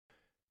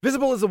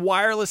Visible is a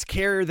wireless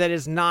carrier that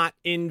is not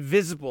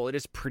invisible. It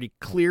is pretty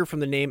clear from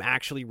the name.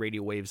 Actually,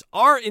 radio waves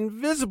are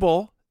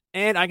invisible.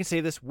 And I can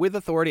say this with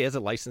authority as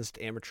a licensed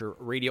amateur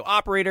radio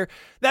operator.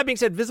 That being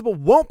said, Visible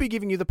won't be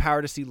giving you the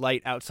power to see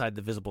light outside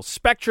the visible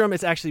spectrum.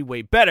 It's actually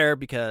way better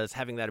because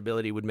having that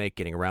ability would make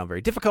getting around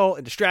very difficult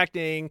and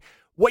distracting.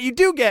 What you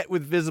do get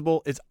with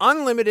Visible is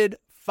unlimited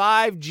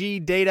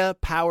 5G data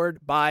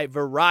powered by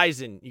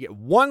Verizon. You get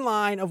one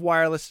line of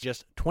wireless,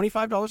 just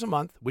 $25 a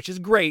month, which is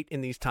great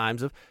in these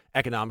times of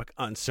economic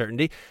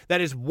uncertainty. That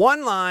is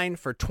one line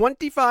for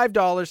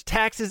 $25,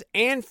 taxes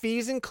and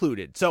fees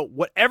included. So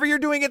whatever you're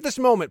doing at this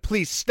moment,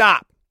 please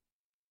stop.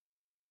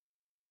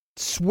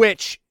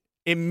 Switch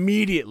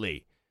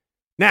immediately.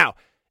 Now,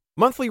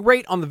 monthly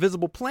rate on the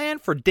Visible plan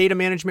for data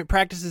management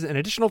practices and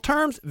additional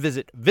terms,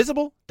 visit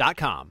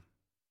visible.com.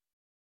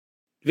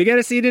 Wie geht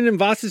es Ihnen?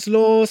 Was ist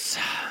los?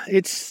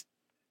 It's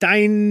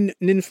dein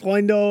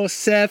Freund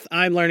Seth.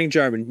 I'm learning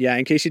German. Yeah,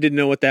 in case you didn't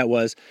know what that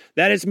was.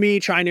 That is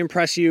me trying to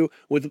impress you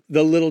with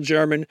the little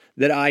German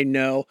that I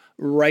know.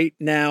 Right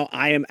now,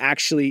 I am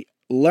actually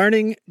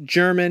learning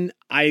German.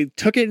 I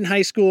took it in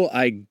high school.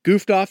 I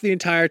goofed off the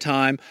entire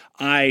time.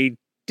 I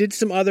did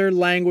some other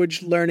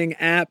language learning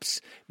apps.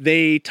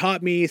 They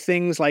taught me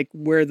things like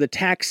where the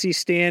taxi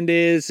stand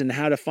is and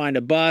how to find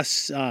a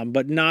bus,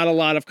 but not a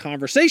lot of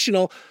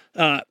conversational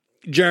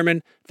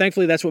German.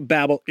 Thankfully, that's what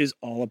Babbel is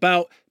all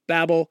about.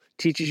 Babbel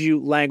teaches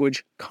you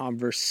language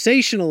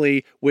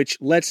conversationally, which,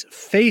 let's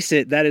face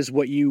it, that is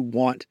what you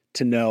want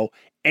to know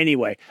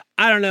anyway.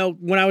 I don't know.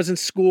 When I was in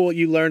school,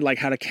 you learned like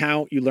how to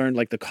count. You learned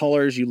like the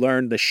colors. You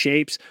learned the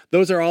shapes.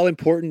 Those are all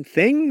important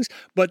things,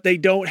 but they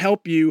don't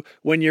help you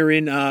when you're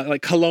in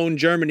like Cologne,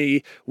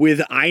 Germany with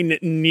Ein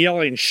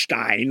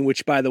Nierenstein,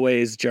 which, by the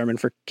way, is German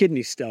for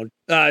kidney stone.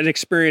 An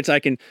experience I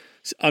can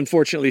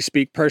unfortunately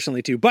speak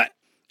personally to, but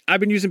I've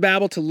been using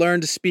Babbel to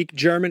learn to speak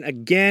German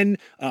again,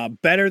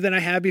 better than I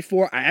have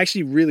before. I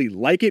actually really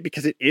like it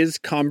because it is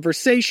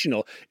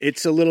conversational.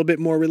 It's a little bit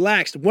more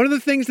relaxed. One of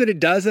the things that it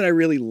does that I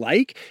really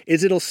like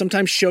is it'll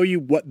sometimes show you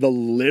what the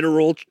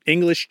literal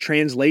English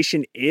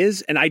translation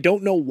is. And I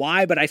don't know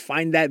why, but I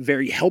find that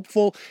very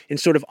helpful in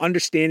sort of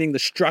understanding the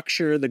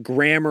structure, the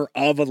grammar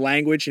of a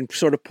language and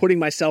sort of putting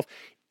myself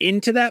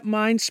into that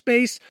mind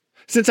space.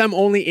 Since I'm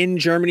only in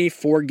Germany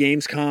for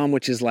Gamescom,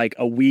 which is like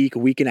a week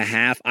and a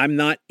half, I'm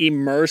not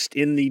immersed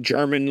in the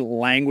German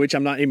language.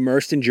 I'm not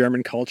immersed in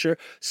German culture.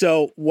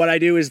 So what I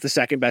do is the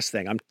second best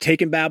thing. I'm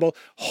taking Babbel.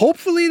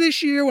 Hopefully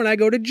this year when I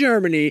go to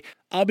Germany,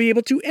 I'll be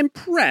able to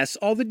impress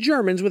all the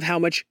Germans with how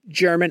much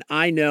German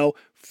I know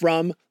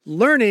from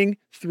learning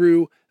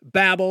through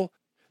Babbel.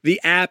 The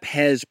app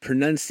has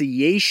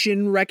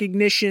pronunciation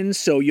recognition,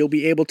 so you'll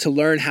be able to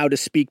learn how to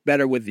speak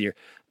better with your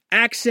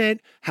accent,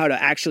 how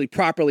to actually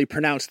properly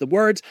pronounce the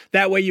words.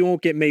 That way you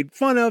won't get made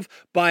fun of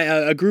by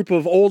a group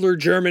of older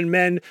German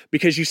men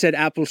because you said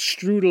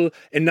Apfelstrudel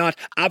and not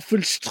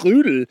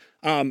Apfelstrudel.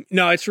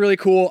 No, it's really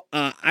cool.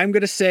 I'm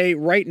going to say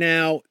right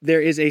now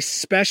there is a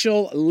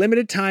special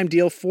limited time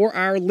deal for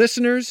our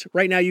listeners.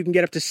 Right now you can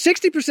get up to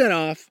 60%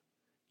 off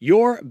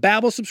your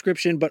Babbel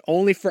subscription, but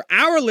only for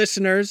our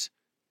listeners,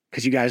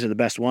 because you guys are the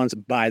best ones,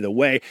 by the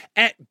way,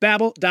 at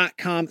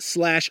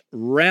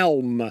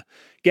babbel.com/realm.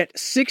 Get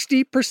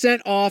 60%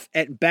 off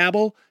at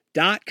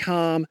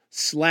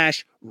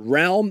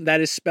babbel.com/realm. That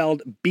is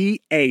spelled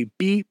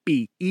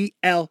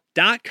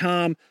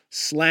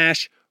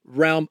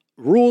BABBEL.com/realm.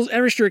 Rules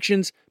and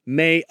restrictions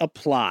may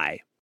apply.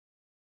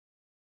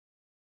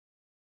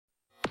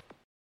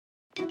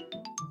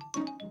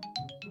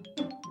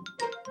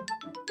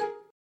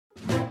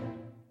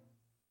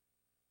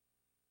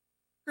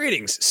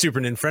 Greetings,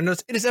 Super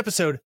Nintendos. It is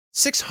episode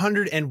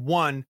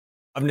 601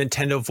 of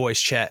Nintendo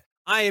Voice Chat.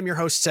 I am your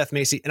host, Seth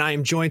Macy, and I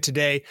am joined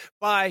today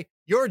by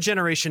your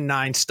Generation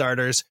 9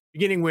 starters,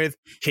 beginning with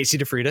Casey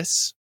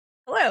DeFreitas.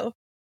 Hello.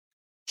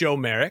 Joe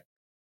Merrick.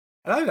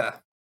 Hello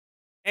there.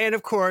 And,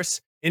 of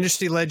course,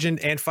 industry legend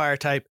and fire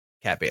type,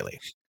 Kat Bailey.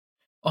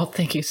 Oh,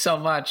 thank you so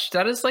much.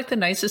 That is like the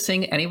nicest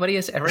thing anybody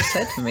has ever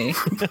said to me.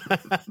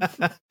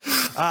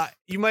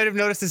 You might have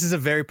noticed this is a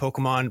very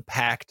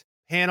Pokemon-packed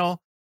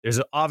panel. There's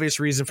an obvious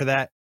reason for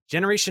that.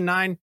 Generation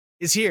 9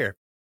 is here.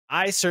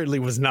 I certainly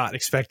was not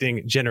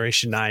expecting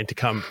Generation 9 to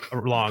come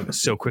along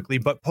so quickly,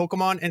 but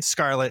Pokemon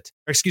Scarlet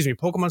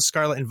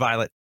and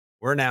Violet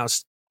were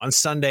announced on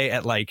Sunday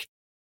at like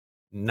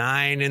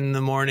 9 in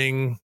the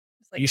morning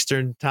like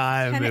Eastern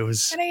time. 10, it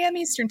was 10 a.m.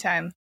 Eastern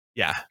time.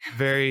 Yeah,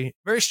 very,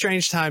 very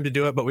strange time to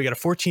do it, but we got a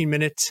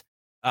 14-minute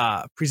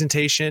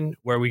presentation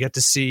where we get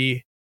to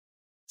see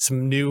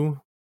some new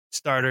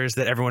starters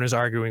that everyone is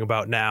arguing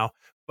about now.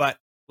 But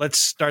let's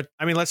start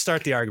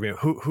the argument.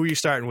 Who are you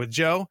starting with?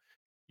 Joe,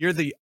 you're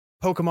the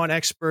Pokemon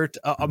expert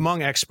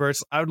among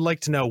experts. I would like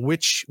to know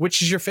which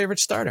is your favorite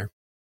starter.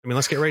 I mean,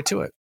 let's get right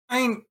to it.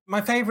 I mean, my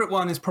favorite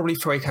one is probably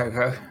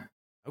Fuecoco.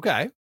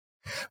 Okay.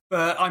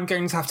 But I'm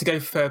going to have to go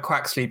for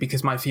Quaxley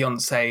because my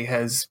fiance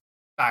has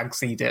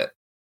bagsied it.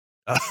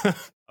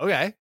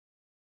 Okay.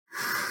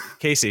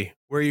 Casey,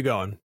 where are you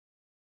going?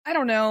 I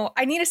don't know.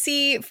 I need to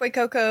see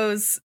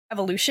Fuecoco's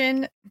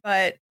evolution,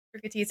 but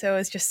Sprigatito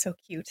is just so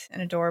cute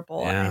and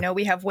adorable. Yeah. I know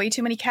we have way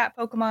too many cat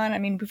Pokemon. I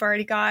mean, we've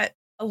already got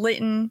a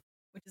Litten,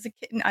 which is a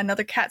kitten,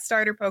 another cat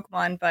starter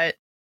Pokemon, but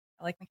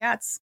I like my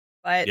cats.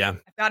 But Yeah.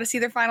 I've got to see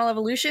their final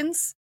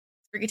evolutions.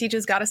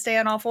 Sprigatito's got to stay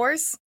on all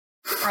fours,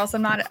 or else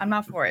I'm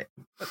not for it.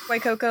 But Koi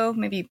Coco,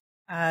 maybe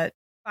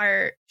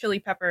fire, chili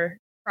pepper,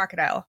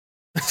 crocodile.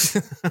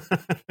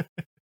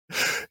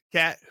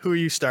 Kat, who are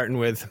you starting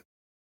with?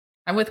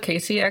 I'm with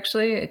Casey,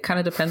 actually. It kind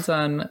of depends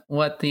on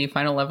what the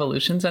final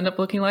evolutions end up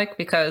looking like,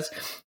 because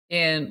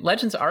in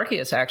Legends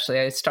Arceus, actually,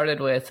 I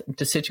started with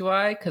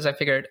Decidueye because I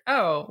figured,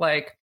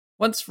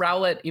 once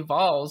Rowlet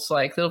evolves,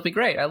 it'll be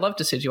great. I love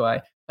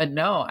Decidueye. But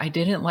no, I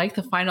didn't like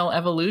the final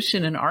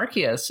evolution in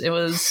Arceus. It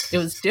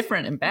was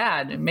different and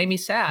bad. It made me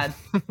sad.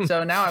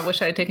 So now I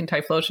wish I had taken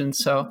Typhlosion.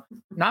 So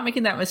not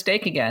making that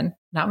mistake again.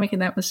 Not making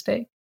that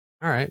mistake.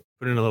 All right.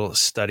 Put in a little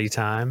study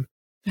time.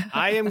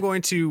 I am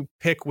going to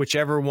pick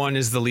whichever one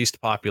is the least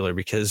popular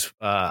because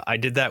I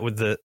did that with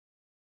the.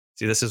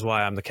 See, this is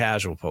why I'm the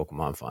casual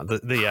Pokemon fan.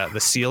 The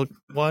sealed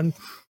one.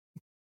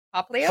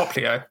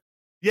 Poplio?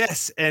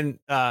 Yes, and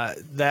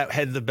that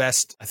had the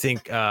best, I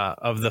think,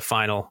 of the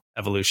final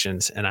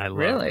evolutions, and I love.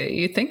 Really,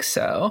 you think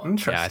so?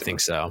 Interesting. Yeah, I think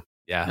so.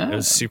 Yeah, It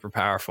was super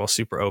powerful,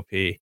 super OP,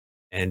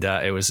 and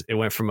it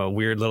went from a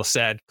weird little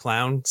sad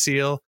clown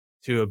seal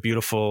to a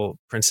beautiful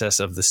princess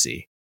of the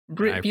sea.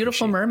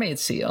 Beautiful mermaid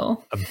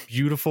seal. A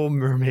beautiful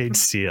mermaid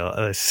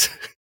seal.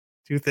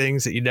 Two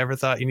things that you never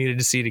thought you needed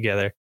to see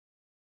together.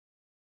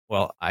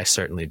 Well, I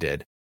certainly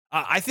did.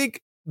 I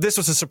think this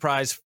was a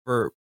surprise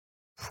for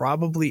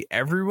probably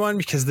everyone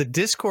because the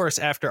discourse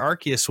after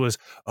Arceus was,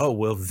 oh,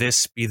 will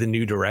this be the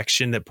new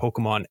direction that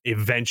Pokemon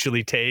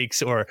eventually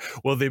takes, or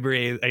will there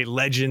be a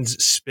Legends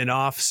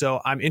spinoff? So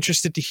I'm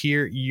interested to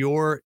hear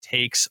your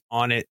takes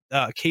on it.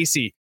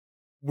 Casey,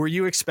 were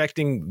you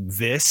expecting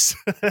this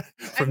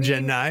from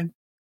Gen 9?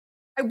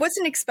 I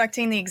wasn't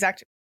expecting the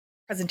exact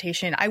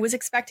presentation. I was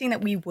expecting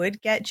that we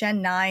would get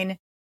Gen 9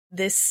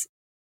 this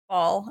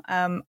fall.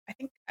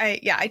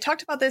 I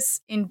talked about this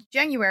in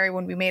January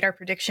when we made our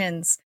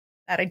predictions,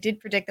 that I did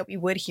predict that we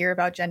would hear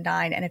about Gen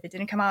 9. And if it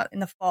didn't come out in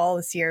the fall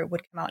this year, it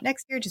would come out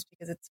next year just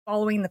because it's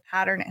following the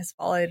pattern it has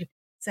followed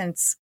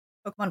since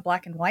Pokemon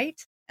Black and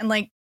White. And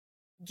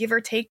give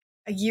or take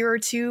a year or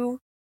two,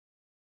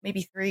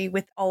 maybe 3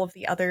 with all of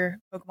the other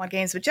Pokemon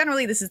games. But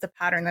generally, this is the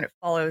pattern that it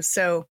follows.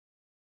 So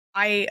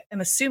I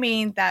am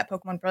assuming that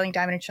Pokemon Brilliant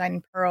Diamond and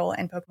Shining Pearl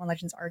and Pokemon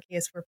Legends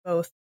Arceus were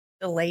both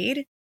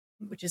delayed,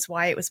 which is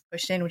why it was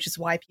pushed in, which is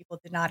why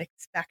people did not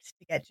expect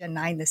to get Gen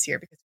 9 this year,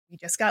 because we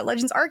just got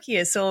Legends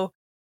Arceus. So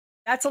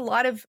that's a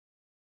lot of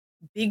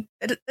big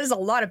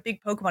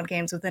Pokemon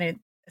games within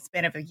a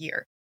span of a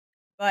year.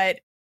 But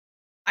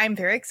I'm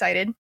very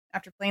excited.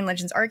 After playing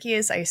Legends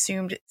Arceus, I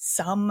assumed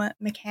some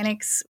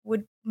mechanics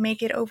would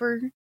make it over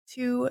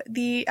to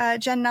the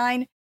Gen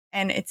 9,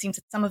 and it seems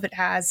that some of it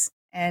has.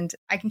 And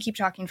I can keep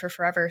talking for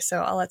forever,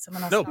 so I'll let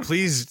someone else No, talk.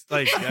 please.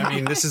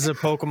 This is a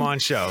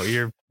Pokemon show.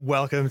 You're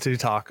welcome to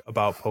talk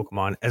about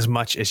Pokemon as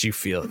much as you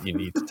feel you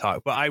need to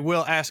talk. But I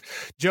will ask,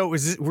 Joe,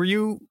 were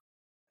you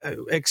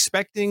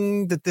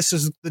expecting that this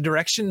is the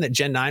direction that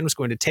Gen 9 was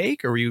going to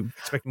take, or were you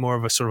expecting more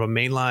of a sort of a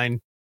mainline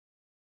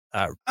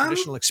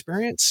traditional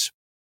experience?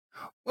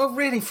 Well,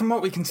 really, from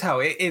what we can tell,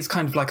 it is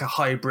kind of like a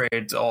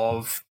hybrid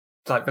of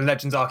the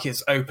Legends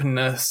Arceus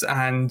openness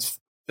and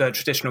the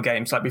traditional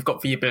games. We've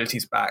got the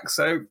abilities back.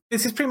 So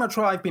this is pretty much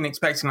what I've been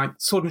expecting.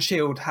 Sword and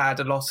Shield had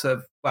a lot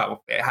of,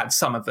 it had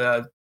some of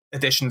the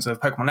editions of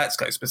Pokemon Let's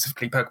Go,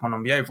 specifically Pokemon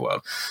on the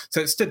Overworld.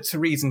 So it stood to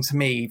reason to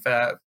me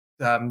that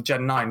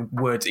Gen 9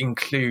 would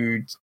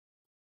include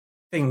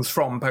things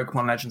from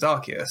Pokemon Legends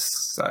Arceus.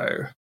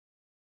 So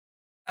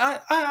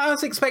I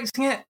was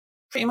expecting it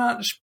pretty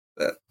much,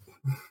 but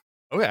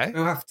okay,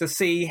 we'll have to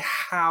see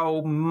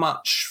how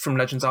much from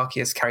Legends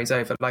Arceus carries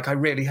over. I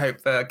really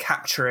hope the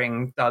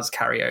capturing does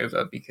carry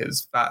over,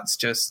 because that's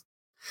just,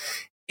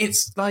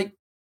 it's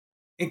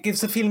it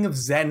gives a feeling of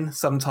zen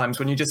sometimes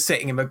when you're just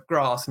sitting in the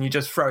grass and you're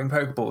just throwing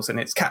Pokeballs and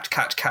it's catch,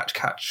 catch, catch,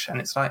 catch. And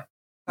it's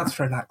that's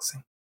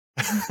relaxing.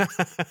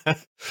 So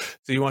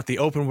you want the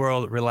open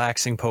world,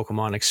 relaxing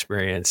Pokemon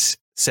experience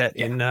set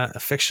in a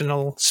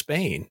fictional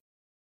Spain.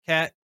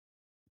 Kat,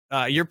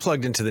 you're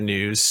plugged into the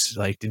news.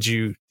 Did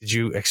you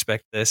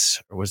expect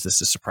this, or was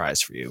this a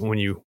surprise for you when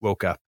you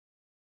woke up?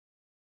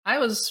 I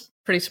was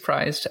pretty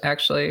surprised,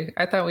 actually.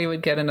 I thought we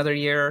would get another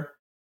year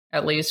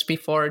at least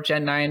before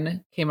Gen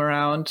 9 came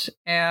around.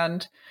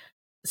 And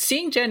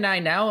seeing Gen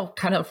 9 now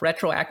kind of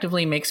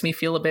retroactively makes me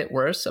feel a bit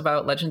worse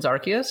about Legends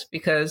Arceus,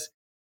 because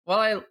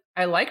while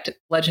I liked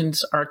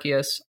Legends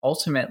Arceus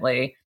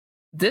ultimately,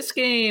 this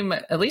game,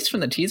 at least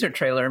from the teaser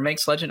trailer,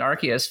 makes Legend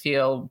Arceus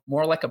feel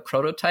more like a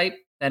prototype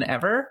than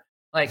ever.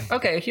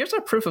 Okay, here's our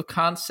proof of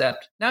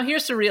concept. Now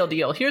here's the real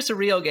deal. Here's the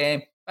real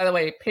game. By the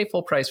way, pay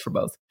full price for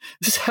both.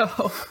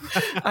 So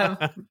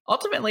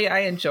ultimately, I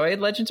enjoyed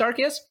Legends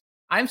Arceus.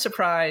 I'm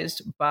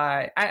surprised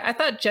by... I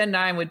thought Gen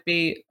 9 would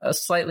be a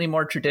slightly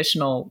more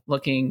traditional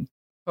looking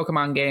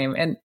Pokemon game,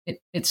 and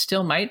it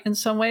still might in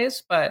some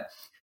ways, but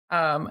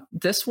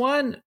this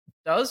one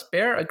does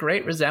bear a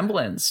great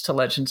resemblance to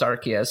Legends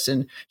Arceus,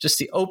 and just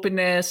the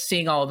openness,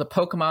 seeing all the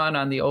Pokemon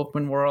on the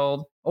open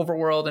world,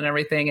 overworld, and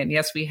everything. And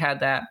yes, we had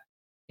that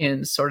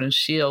in Sword and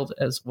Shield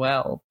as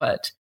well,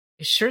 but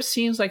it sure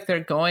seems like they're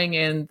going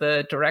in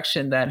the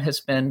direction that has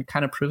been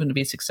kind of proven to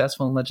be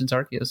successful in Legends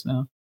Arceus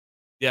now.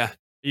 Yeah.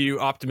 Are you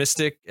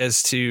optimistic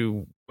as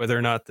to whether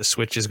or not the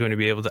Switch is going to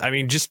be able to? I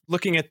mean, just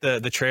looking at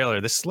the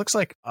trailer, this looks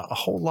like a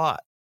whole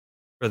lot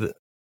for the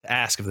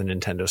ask of the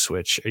Nintendo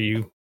Switch. Do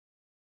you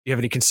have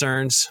any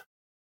concerns?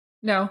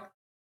 No.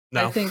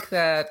 No. I think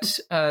that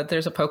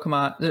there's a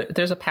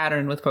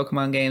pattern with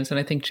Pokemon games, and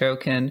I think Joe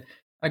can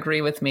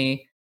agree with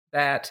me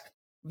that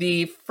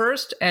the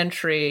first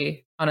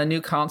entry on a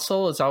new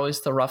console is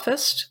always the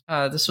roughest.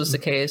 This was the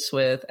case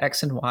with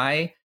X and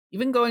Y,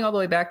 even going all the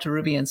way back to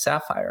Ruby and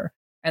Sapphire.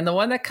 And the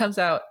one that comes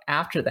out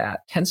after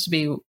that tends to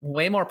be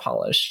way more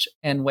polished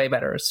and way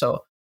better.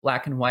 So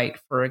Black and White,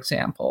 for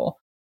example.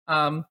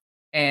 And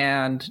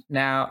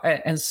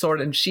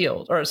Sword and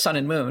Shield, or Sun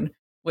and Moon,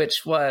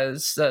 which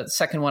was the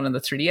second one on the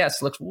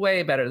 3DS, looks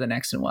way better than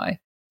X and Y.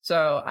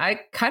 So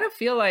I kind of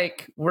feel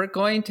like we're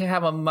going to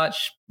have a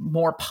much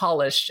more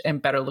polished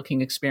and better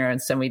looking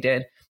experience than we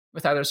did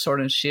with either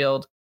Sword and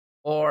Shield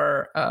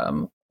or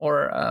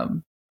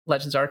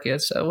Legends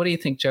Arceus. So what do you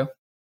think, Joe?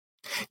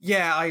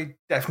 Yeah, I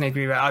definitely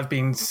agree with that. I've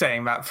been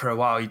saying that for a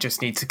while. You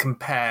just need to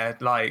compare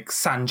like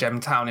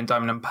Sangem Town in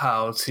Diamond and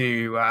Pearl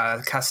to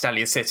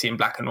Castelia City in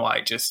Black and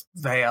White. Just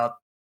they are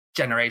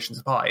generations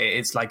apart.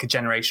 It's like a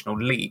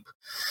generational leap.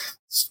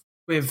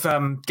 With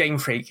Game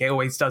Freak, it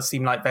always does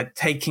seem like they're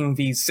taking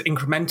these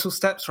incremental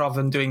steps rather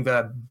than doing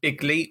the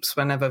big leaps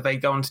whenever they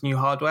go onto new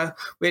hardware,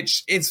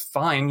 which is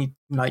fine.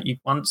 You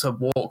want to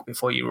walk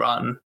before you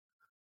run.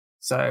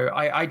 So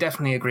I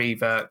definitely agree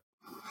that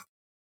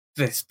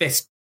this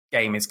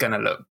game is going to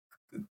look...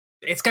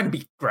 It's going to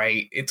be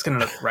great. It's going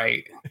to look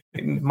great.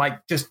 It might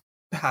just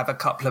have a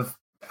couple of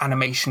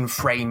animation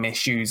frame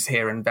issues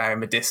here and there in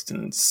the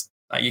distance.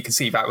 Like you can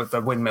see that with the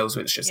windmills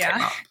which just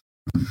came up.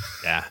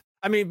 Yeah.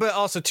 I mean, but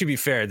also to be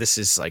fair, this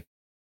is like,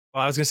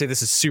 well, I was going to say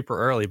this is super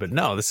early, but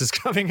no, this is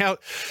coming out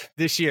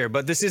this year.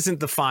 But this isn't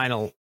the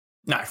final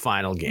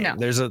game. No.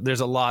 There's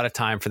a lot of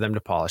time for them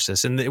to polish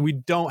this, and we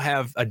don't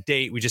have a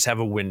date. We just have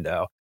a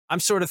window.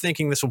 I'm sort of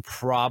thinking this will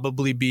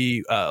probably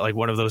be like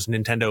one of those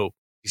Nintendo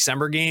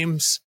December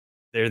games.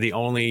 They're the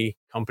only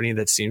company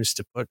that seems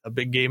to put a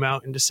big game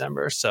out in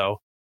December. So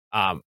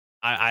I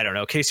don't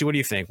know. Casey, what do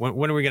you think?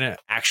 When are we going to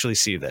actually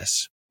see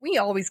this? We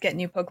always get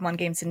new Pokemon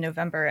games in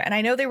November, and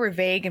I know they were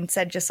vague and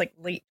said just like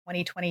late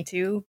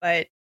 2022,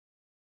 but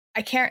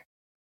I can't.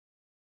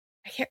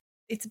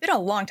 It's been a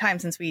long time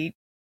since we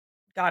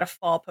got a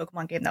fall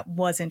Pokemon game that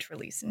wasn't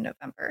released in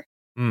November.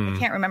 I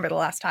can't remember the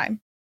last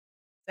time.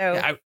 So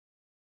yeah,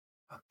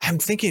 I'm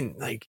thinking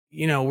like,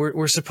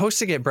 we're supposed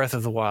to get Breath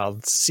of the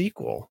Wild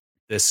sequel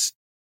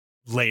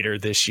later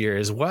this year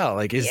as well.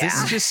 Like, is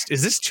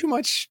this too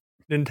much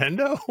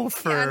Nintendo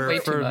for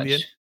too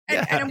much.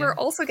 And we're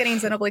also getting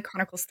Xenoblade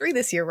Chronicles 3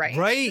 this year, right?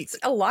 Right. It's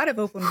a lot of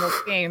open world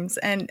games.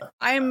 And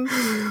I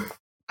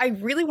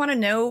really want to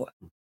know.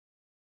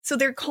 So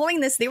they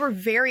were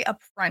very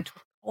upfront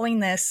with calling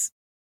this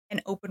an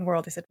open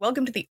world. They said,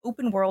 welcome to the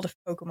open world of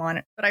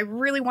Pokemon. But I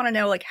really want to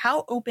know, like,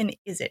 how open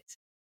is it?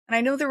 And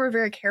I know they were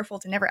very careful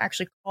to never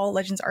actually call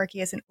Legends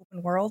Arceus an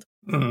open world.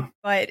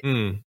 But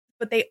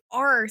they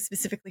are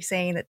specifically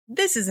saying that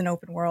this is an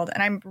open world.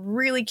 And I'm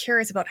really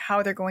curious about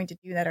how they're going to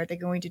do that. Are they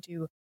going to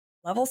do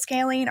level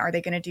scaling? Are they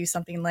going to do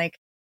something like,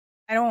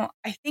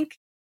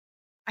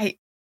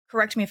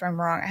 correct me if I'm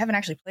wrong, I haven't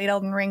actually played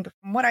Elden Ring, but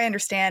from what I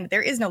understand,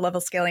 there is no level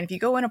scaling. If you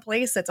go in a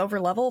place that's over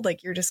leveled,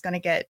 like you're just going to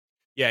get...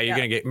 Yeah, you're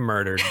going to get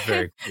murdered.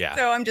 So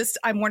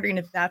I'm wondering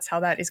if that's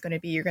how that is going to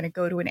be. You're going to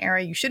go to an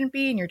area you shouldn't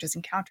be, and you're just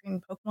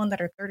encountering Pokemon that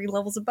are 30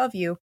 levels above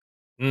you.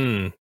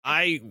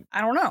 I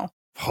don't know.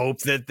 Hope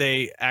that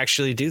they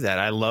actually do that.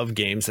 I love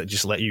games that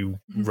just let you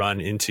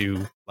run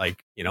into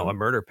like, a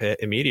murder pit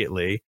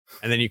immediately.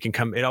 And then you can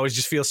come, it always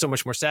just feels so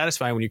much more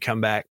satisfying when you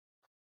come back,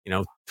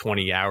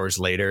 20 hours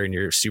later and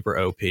you're super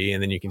OP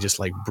and then you can just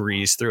like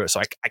breeze through it. So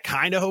I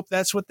kind of hope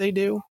that's what they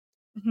do,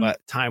 but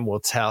time will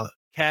tell.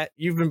 Kat,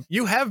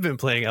 you have been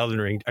playing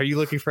Elden Ring. Are you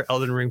looking for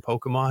Elden Ring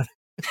Pokemon?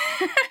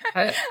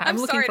 I'm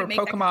looking for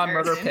Pokemon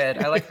Murder Pit.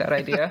 I like that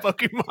idea.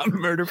 Pokemon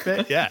Murder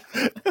Pit, yeah.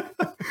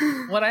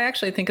 What I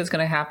actually think is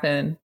going to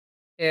happen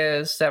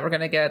is that we're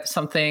going to get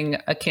something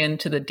akin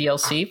to the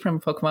DLC from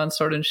Pokemon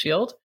Sword and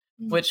Shield,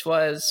 which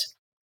was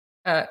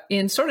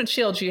in Sword and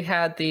Shield, you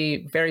had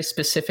the very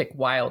specific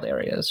wild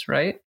areas,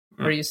 right?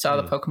 Where you saw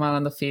the Pokemon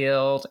on the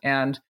field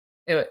and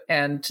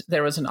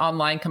there was an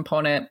online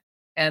component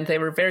and they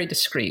were very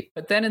discreet.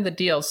 But then in the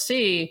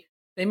DLC,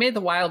 they made the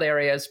wild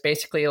areas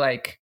basically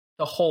like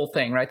the whole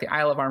thing, right? The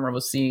Isle of Armor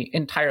was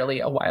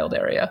entirely a wild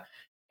area.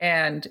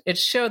 And it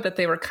showed that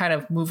they were kind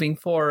of moving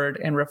forward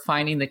and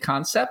refining the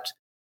concept.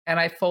 And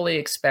I fully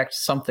expect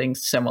something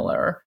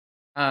similar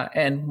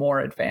and more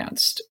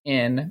advanced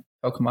in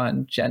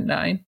Pokemon Gen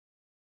 9.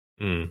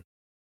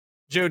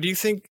 Joe, do you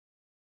think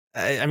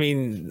I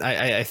mean,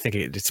 I think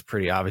it's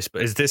pretty obvious.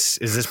 But is this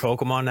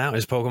Pokemon now?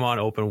 Is Pokemon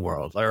open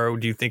world, or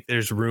do you think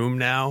there's room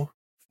now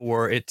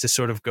for it to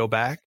sort of go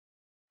back?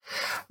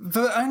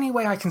 The only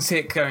way I can see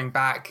it going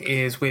back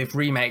is with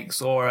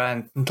remakes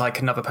or like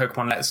another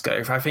Pokemon Let's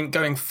Go. I think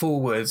going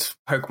forward,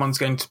 Pokemon's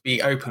going to be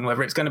open,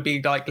 whether it's going to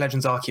be like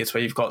Legends Arceus,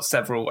 where you've got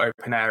several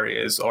open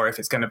areas, or if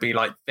it's going to be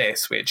like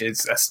this, which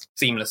is a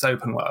seamless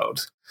open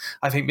world.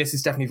 I think this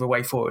is definitely the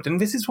way forward.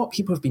 And this is what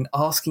people have been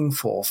asking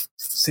for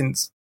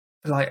since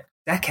like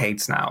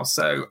decades now.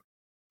 So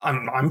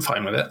I'm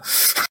fine with it.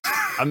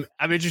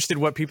 I'm interested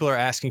what people are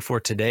asking for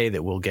today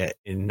that we'll get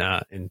in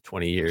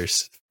 20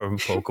 years from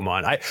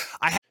Pokemon.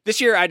 I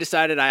this year I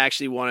decided I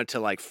actually wanted to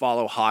like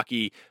follow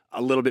hockey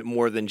a little bit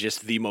more than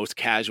just the most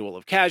casual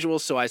of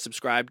casuals. So I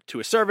subscribed to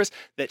a service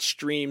that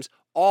streams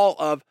all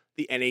of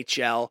the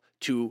NHL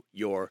to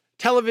your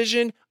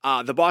television.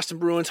 The Boston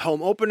Bruins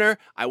home opener,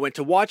 I went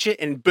to watch it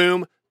and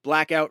boom,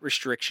 blackout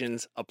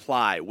restrictions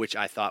apply, which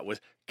I thought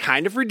was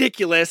kind of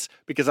ridiculous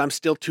because I'm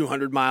still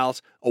 200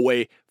 miles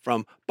away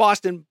from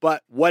Boston,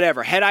 but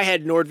whatever. Had I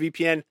had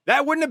NordVPN,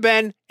 that wouldn't have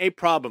been a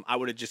problem. I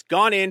would have just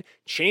gone in,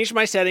 changed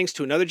my settings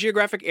to another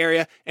geographic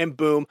area, and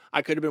boom,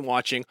 I could have been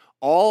watching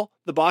all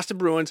the Boston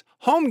Bruins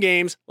home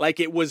games like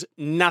it was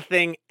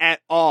nothing at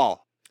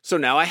all. So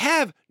now I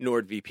have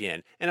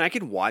NordVPN, and I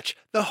can watch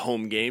the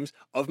home games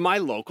of my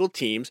local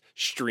teams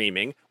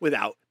streaming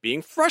without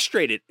being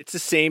frustrated. It's the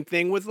same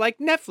thing with like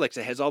Netflix.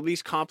 It has all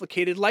these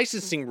complicated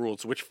licensing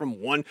rules, which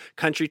from one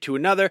country to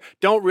another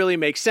don't really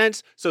make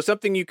sense. So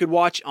something you could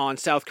watch on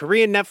South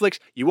Korean Netflix,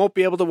 you won't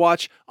be able to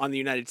watch on the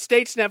United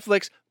States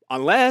Netflix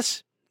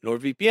unless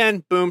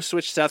NordVPN, boom,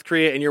 switch to South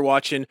Korea, and you're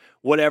watching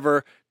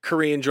whatever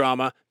Korean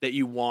drama that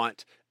you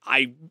want.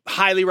 I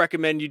highly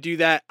recommend you do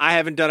that. I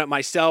haven't done it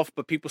myself,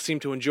 but people seem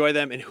to enjoy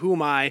them. And who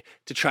am I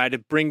to try to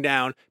bring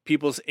down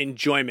people's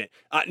enjoyment?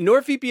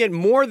 NordVPN,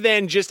 more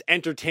than just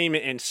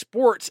entertainment and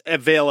sports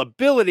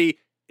availability,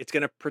 it's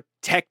going to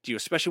protect you,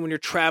 especially when you're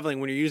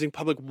traveling, when you're using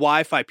public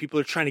Wi-Fi. People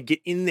are trying to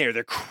get in there.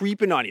 They're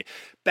creeping on you.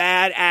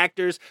 Bad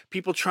actors,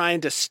 people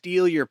trying to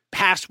steal your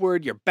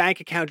password, your bank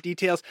account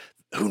details.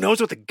 Who knows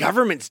what the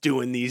government's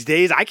doing these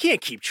days? I can't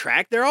keep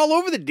track. They're all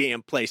over the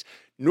damn place.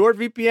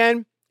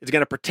 NordVPN, it's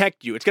going to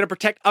protect you. It's going to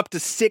protect up to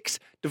 6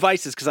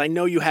 devices because I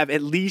know you have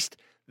at least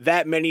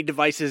that many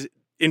devices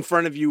in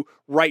front of you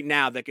right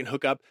now that can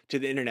hook up to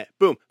the internet.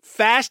 Boom.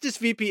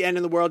 Fastest VPN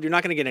in the world. You're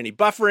not going to get any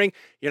buffering.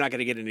 You're not going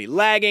to get any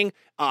lagging.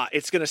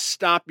 It's going to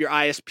stop your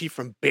ISP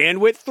from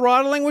bandwidth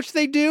throttling, which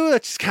they do.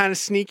 That's kind of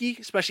sneaky,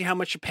 especially how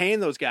much you're paying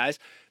those guys.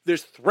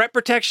 There's threat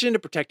protection to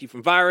protect you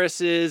from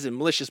viruses and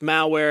malicious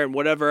malware and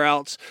whatever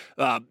else.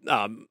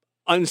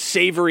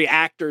 Unsavory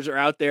actors are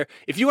out there.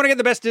 If you want to get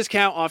the best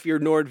discount off your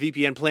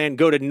NordVPN plan,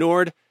 go to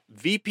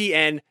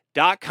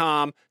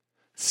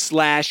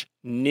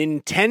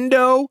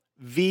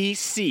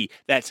nordvpn.com/NintendoVC.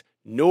 That's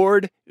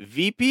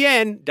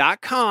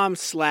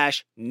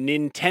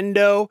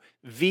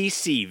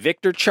nordvpn.com/NintendoVC.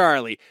 Victor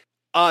Charlie.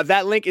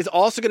 That link is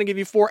also going to give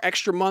you 4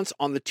 extra months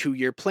on the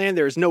 2-year plan.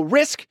 There is no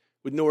risk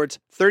with Nord's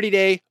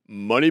 30-day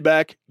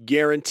money-back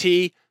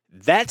guarantee.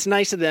 That's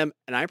nice of them,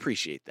 and I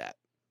appreciate that.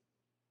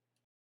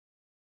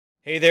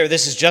 Hey there,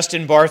 this is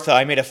Justin Bartha.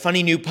 I made a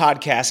funny new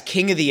podcast,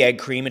 King of the Egg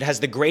Cream. It has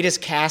the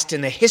greatest cast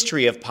in the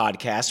history of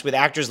podcasts with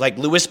actors like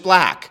Louis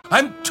Black.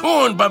 I'm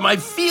torn by my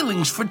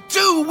feelings for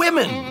 2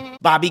 women.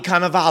 Bobby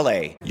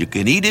Cannavale. You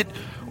can eat it,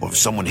 or if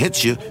someone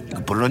hits you, you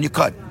can put it on your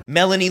cut.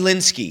 Melanie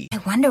Linsky. I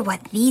wonder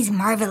what these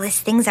marvelous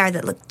things are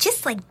that look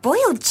just like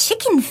boiled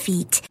chicken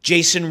feet.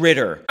 Jason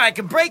Ritter. I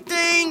can break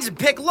things and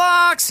pick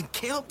locks and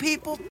kill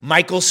people.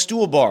 Michael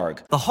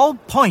Stuhlbarg. The whole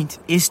point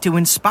is to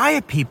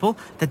inspire people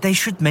that they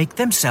should make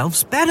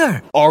themselves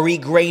better. Ari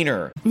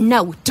Grainer.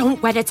 No,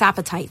 don't whet its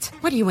appetite.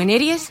 What are you, an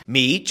idiot?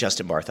 Me,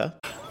 Justin Bartha.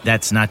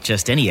 That's not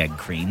just any egg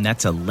cream,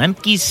 that's a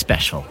Lemke's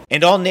special.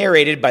 And all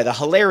narrated by the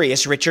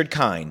hilarious Richard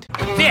Kind.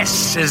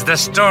 This is the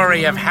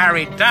story of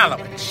Harry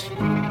Dalowitz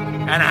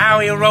and how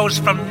he rose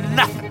from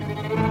nothing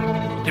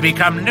to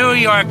become New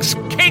York's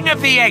King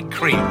of the Egg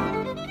Cream.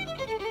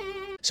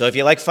 So if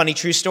you like funny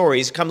true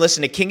stories, come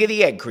listen to King of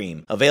the Egg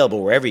Cream,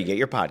 available wherever you get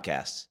your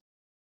podcasts.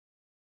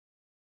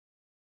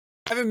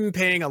 I haven't been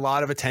paying a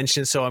lot of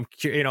attention, so I'm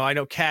curious. I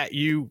know, Kat,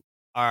 you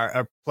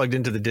are plugged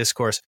into the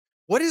discourse.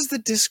 What is the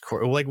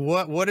discourse? Like,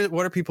 what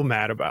are people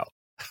mad about?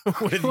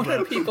 What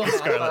are people mad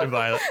Scarlet and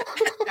Violet?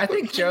 I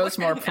think Joe's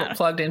more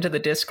plugged into the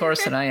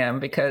discourse than I am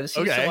because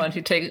he's the one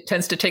who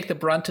tends to take the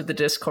brunt of the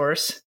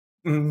discourse.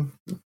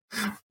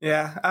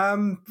 Yeah.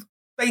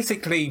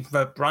 Basically,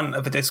 the brunt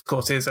of the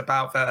discourse is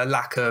about the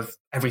lack of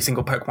every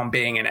single Pokemon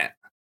being in it.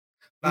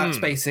 That's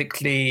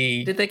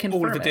basically Did they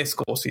confirm all of the it?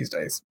 discourse these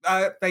days.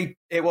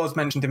 It was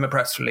mentioned in the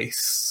press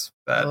release,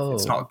 but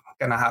it's not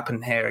going to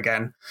happen here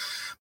again.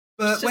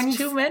 But There's just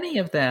too many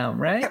of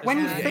them, right? When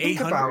you think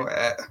about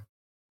it,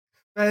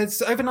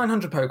 there's over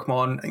 900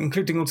 Pokemon,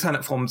 including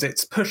alternate forms.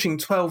 It's pushing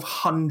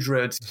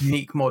 1,200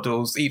 unique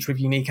models, each with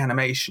unique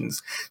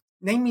animations.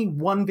 Name me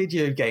one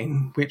video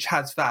game which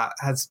has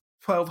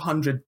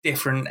 1,200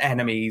 different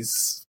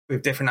enemies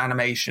with different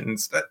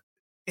animations.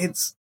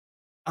 It's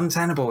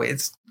untenable.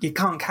 You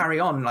can't carry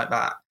on like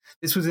that.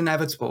 This was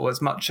inevitable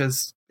as much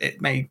as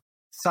it may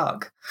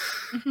suck.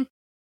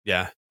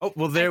 Yeah. Oh,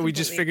 well, there we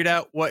just figured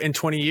out what in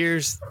 20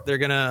 years they're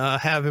going to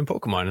have in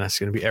Pokemon. That's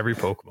going to be every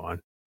Pokemon.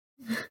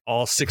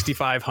 All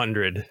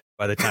 6,500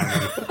 by the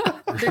time.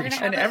 They're gonna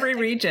have in every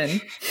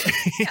region.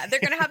 Yeah, they're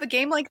going to have a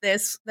game like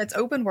this that's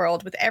open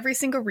world with every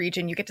single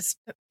region. You get to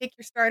pick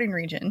your starting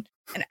region,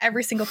 and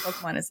every single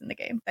Pokemon is in the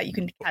game that you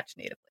can catch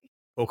natively.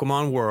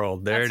 Pokemon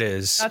World. It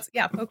is.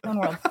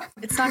 Pokemon World.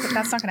 That's not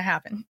going to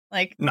happen.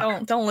 Like, no.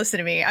 Don't listen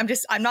to me. I'm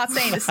not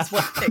saying this is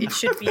what it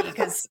should be,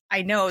 because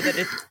I know that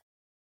it's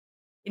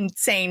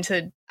insane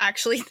to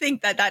actually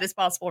think that is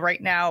possible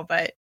right now,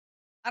 but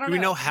I don't know. Do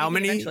we know how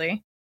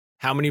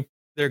many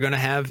they're going to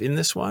have in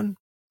this one?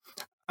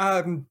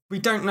 We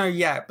don't know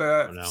yet,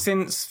 but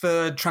since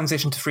the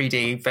transition to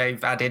 3D,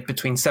 they've added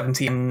between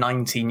 70 and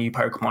 90 new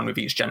Pokemon with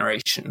each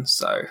generation.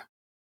 So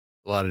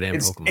a lot of damn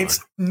Pokemon.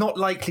 It's not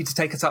likely to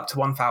take us up to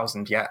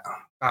 1,000 yet.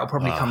 That'll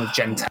probably come with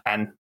Gen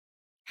 10.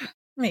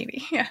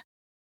 Maybe, yeah.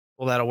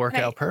 Well, that'll work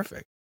out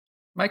perfect.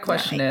 My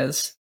question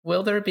is,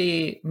 will there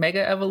be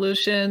Mega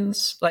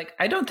Evolutions? Like,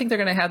 I don't think they're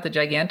going to have the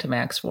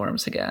Gigantamax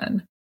forms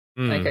again.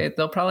 Like,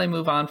 they'll probably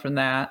move on from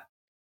that.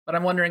 But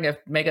I'm wondering if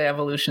Mega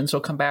Evolutions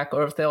will come back,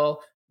 or if they'll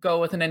go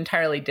with an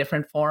entirely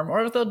different form,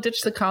 or if they'll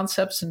ditch the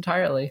concepts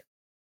entirely.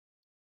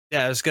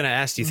 Yeah, I was going to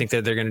ask, do you think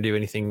that they're going to do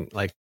anything,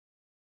 like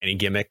any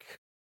gimmick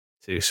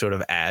to sort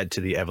of add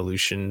to the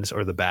evolutions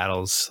or the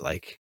battles?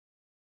 Like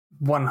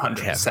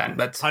 100%.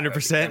 That's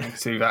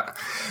 100% to that.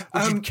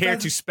 Would you care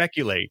to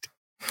speculate?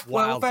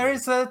 Well, there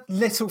is a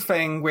little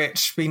thing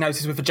which we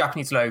noticed with the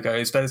Japanese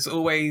logos. There's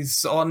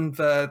always on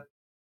the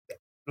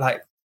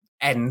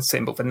N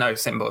symbol, the no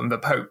symbol, and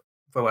the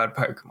word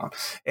Pokemon.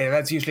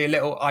 There's usually a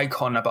little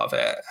icon above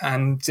it,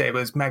 and it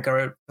was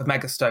the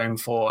Mega Stone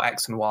for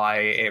X and Y.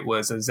 It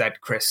was a Z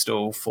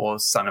Crystal for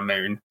Sun and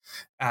Moon.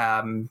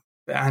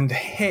 And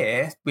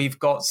here we've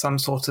got some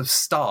sort of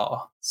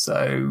star.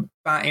 So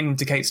that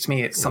indicates to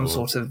me it's some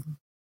sort of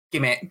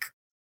gimmick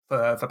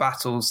for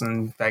battles,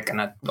 and they're going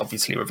to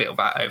obviously reveal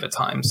that over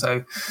time.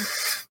 So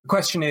the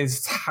question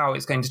is how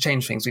it's going to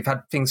change things. We've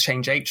had things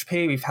change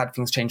HP, we've had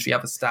things change the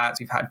other stats,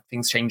 we've had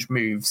things change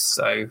moves.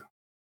 So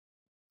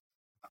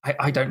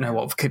I don't know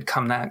what could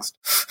come next.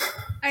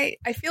 I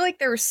feel like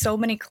there are so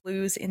many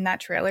clues in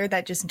that trailer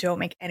that just don't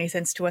make any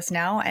sense to us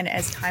now. And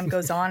as time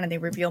goes on and they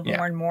reveal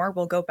more and more,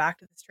 we'll go back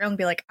to this trailer and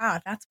be like,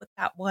 that's what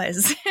that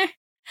was.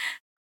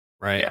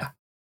 Right.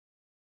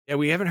 Yeah,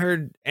 we haven't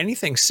heard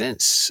anything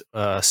since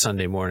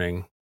Sunday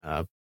morning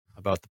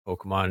about the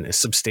Pokemon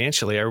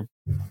substantially. I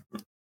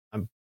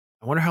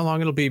wonder how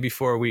long it'll be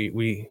before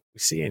we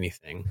see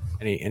anything.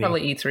 Any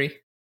Probably E3.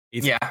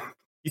 Yeah.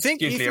 You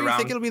think E3, you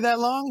think it'll be that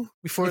long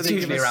before it's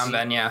usually around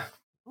then? Yeah.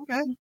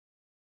 Okay.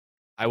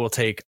 I will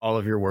take all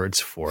of your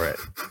words for it,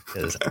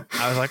 because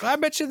I was like, I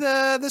bet you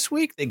this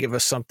week they give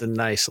us something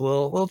nice, a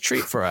little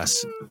treat for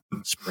us.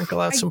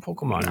 Sprinkle out some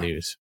Pokemon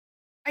news.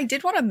 I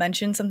did want to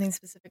mention something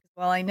specific as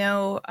well. I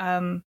know,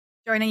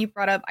 Joanna, you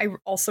brought up, I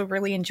also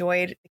really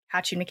enjoyed the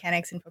catching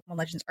mechanics in Pokemon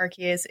Legends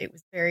Arceus. It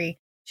was very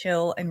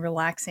chill and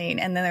relaxing.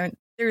 And then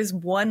there's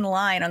one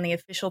line on the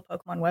official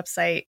Pokemon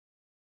website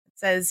that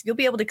says, you'll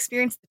be able to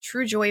experience the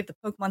true joy of the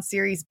Pokemon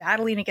series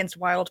battling against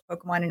wild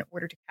Pokemon in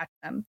order to catch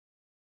them.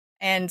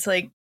 And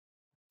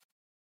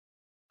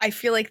I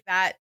feel like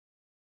that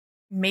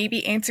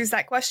maybe answers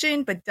that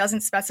question, but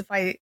doesn't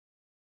specify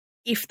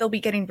if they'll be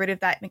getting rid of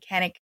that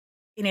mechanic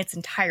in its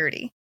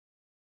entirety.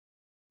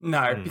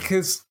 No,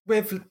 because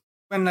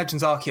when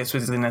Legends Arceus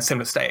was in a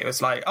similar state, it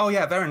was like, oh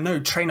yeah, there are no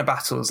trainer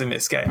battles in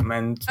this game,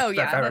 and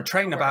there are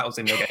trainer battles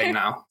in the game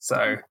now.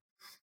 So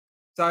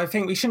I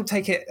think we shouldn't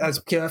take it as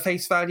pure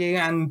face value,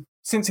 and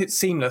since it's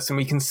seamless and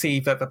we can see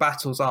that the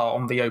battles are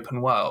on the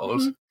open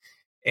world,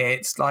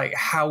 it's like,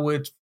 how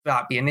would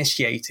that be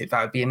initiated?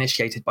 That would be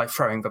initiated by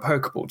throwing the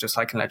Pokeball, just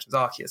like in Legends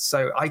Arceus.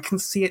 So I can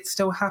see it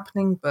still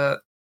happening,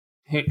 but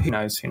who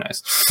knows? Who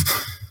knows?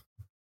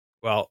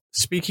 Well,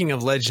 speaking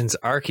of Legends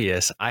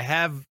Arceus, I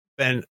have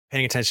been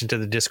paying attention to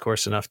the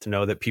discourse enough to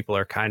know that people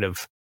are kind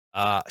of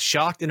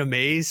shocked and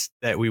amazed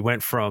that we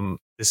went from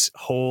this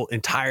whole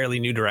entirely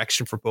new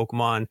direction for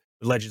Pokemon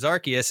with Legends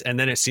Arceus, and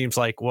then it seems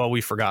like, well,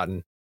 we've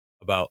forgotten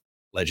about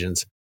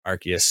Legends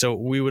Arceus. So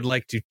we would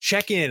like to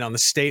check in on the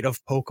state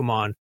of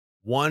Pokemon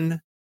 1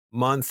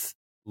 month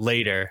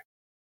later.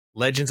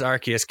 Legends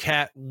Arceus.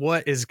 Kat,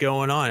 what is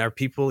going on? Are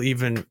people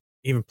even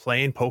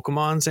playing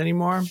Pokemons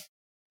anymore?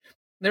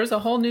 There's a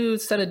whole new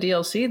set of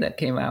DLC that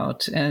came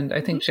out, and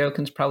I think Joe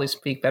can probably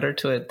speak better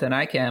to it than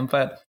I can,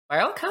 but by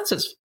all accounts,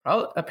 it's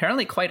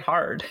apparently quite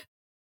hard.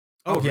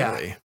 Oh,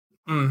 really?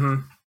 Mm-hmm.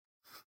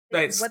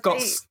 It's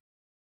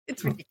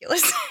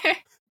ridiculous.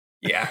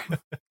 Yeah.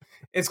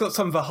 It's got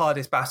some of the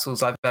hardest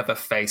battles I've ever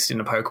faced in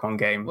a Pokemon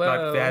game. Whoa.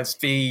 Like, there's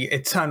the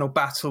Eternal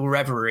Battle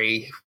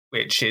Reverie,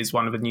 which is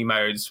one of the new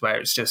modes where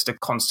it's just a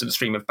constant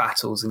stream of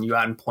battles and you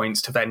earn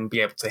points to then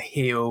be able to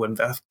heal, and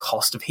the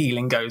cost of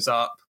healing goes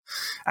up.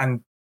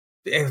 And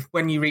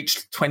when you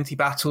reach 20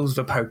 battles,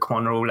 the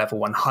Pokemon are all level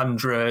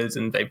 100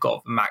 and they've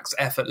got max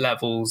effort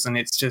levels, and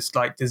it's just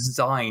like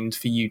designed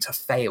for you to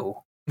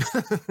fail.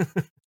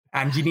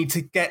 And you need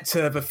to get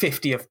to the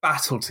 50th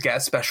battle to get a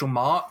special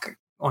mark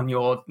on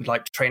your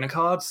like trainer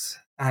cards.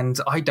 And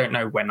I don't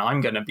know when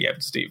I'm going to be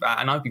able to do that.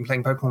 And I've been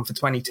playing Pokemon for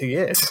 22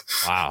 years.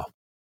 Wow.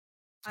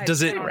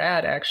 Does it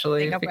rad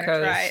actually?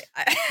 Because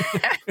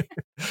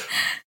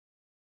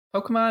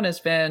Pokemon has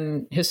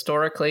been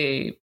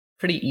historically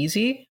pretty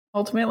easy,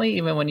 ultimately,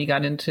 even when you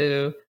got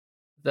into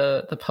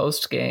the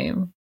post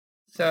game.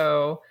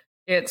 So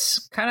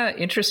it's kind of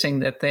interesting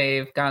that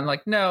they've gone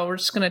like, no, we're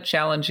just going to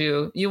challenge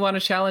you. You want a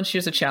challenge?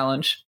 Here's a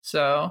challenge.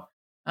 So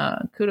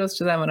kudos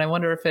to them. And I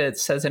wonder if it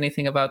says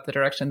anything about the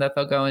direction that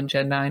they'll go in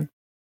Gen 9.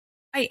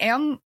 I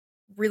am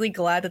really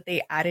glad that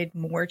they added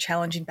more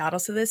challenging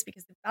battles to this,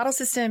 because the battle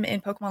system in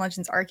Pokemon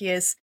Legends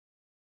Arceus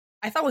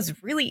I thought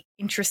was really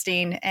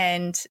interesting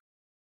and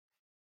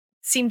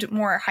seemed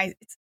more high.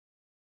 It's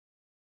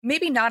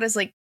maybe not as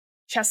like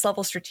chess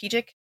level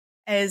strategic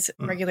as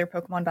regular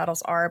Pokemon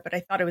battles are, but I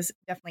thought it was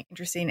definitely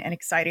interesting and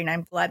exciting.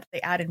 I'm glad that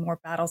they added more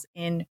battles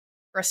in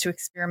for us to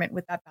experiment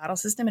with that battle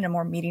system in a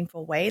more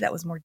meaningful way that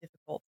was more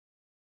difficult.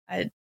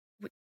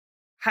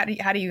 How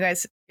do you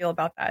guys feel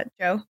about that,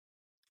 Joe?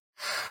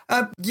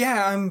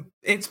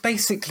 It's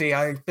basically,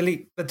 I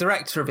believe the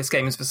director of this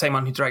game is the same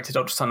one who directed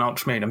Ultra Sun and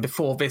Ultra Moon, and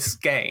before this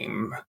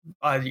game,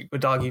 I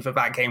would argue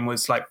that game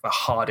was like the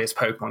hardest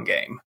Pokemon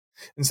game.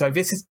 And so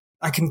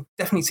I can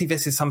definitely see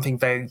this is something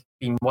they've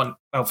been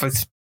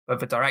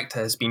the director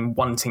has been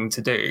wanting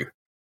to do.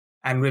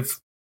 And with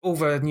all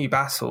the new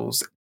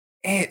battles,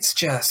 it's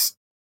just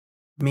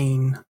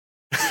mean.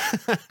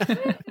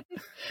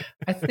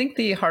 I think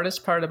the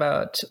hardest part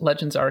about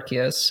Legends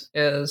Arceus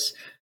is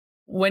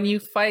when you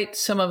fight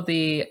some of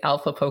the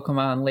alpha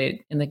Pokemon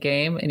late in the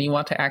game and you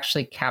want to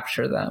actually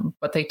capture them,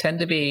 but they tend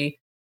to be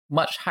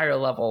much higher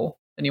level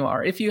than you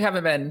are. If you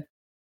haven't been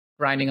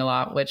grinding a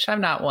lot, which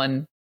I'm not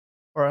one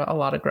for a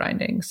lot of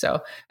grinding.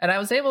 So, and I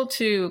was able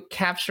to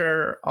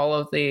capture a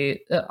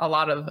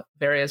lot of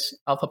various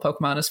alpha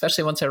Pokemon,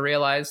 especially once I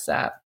realized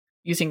that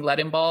using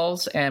Lead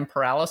Balls and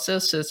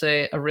Paralysis is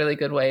a really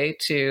good way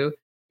to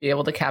be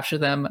able to capture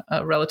them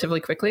relatively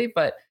quickly.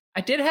 But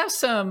I did have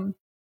some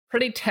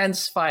pretty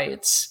tense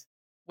fights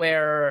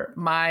where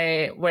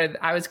I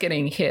was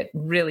getting hit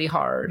really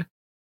hard,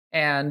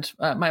 and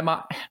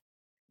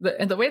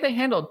the way they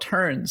handled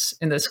turns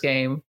in this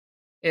game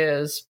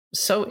is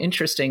so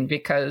interesting,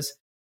 because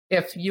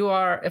if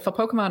a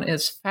Pokemon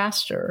is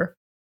faster,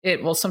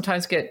 it will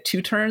sometimes get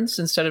 2 turns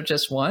instead of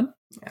just 1.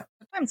 Yeah,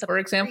 sometimes for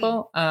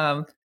example,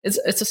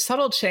 it's a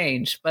subtle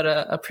change, but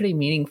a pretty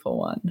meaningful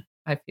one,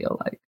 I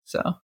feel like.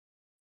 So,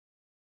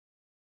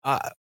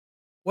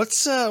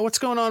 what's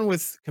going on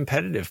with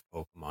competitive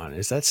Pokemon?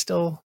 Is that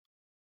still?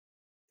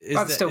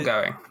 Still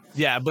going?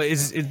 Yeah, but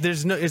is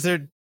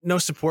there no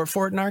support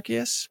for it in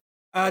Arceus?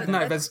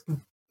 No, there's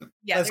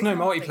no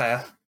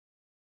multiplayer.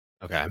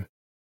 Okay,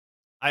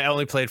 I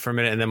only played for a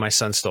minute, and then my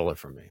son stole it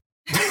from me.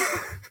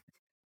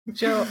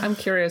 Joe, I'm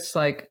curious.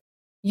 Legends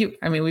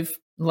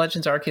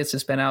Arceus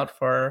has been out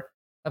for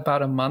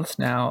about a month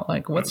now.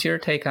 Like, what's your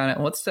take on it?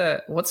 What's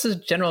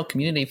the general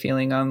community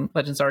feeling on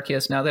Legends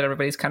Arceus now that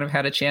everybody's kind of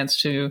had a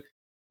chance to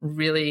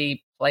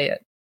really play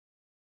it?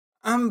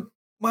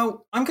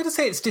 Well, I'm going to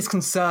say it's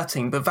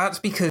disconcerting, but that's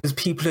because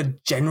people are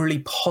generally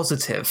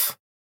positive.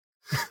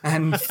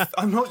 And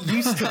I'm not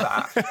used to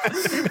that.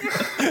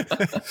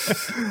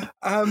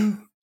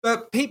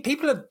 But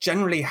people are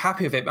generally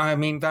happy with it. I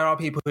mean, there are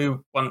people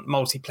who want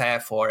multiplayer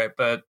for it,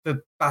 but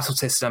the battle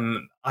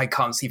system, I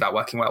can't see that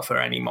working well for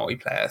any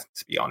multiplayer,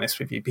 to be honest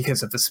with you,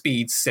 because of the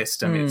speed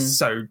system. It's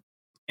so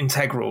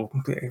integral.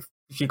 If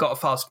you've got a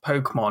fast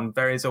Pokemon,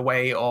 there is a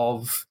way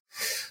of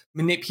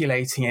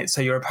manipulating it so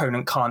your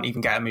opponent can't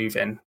even get a move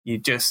in. You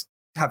just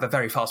have a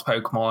very fast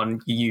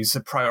Pokemon, you use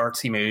a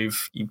priority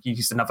move, you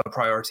use another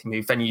priority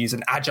move, then you use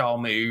an agile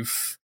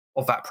move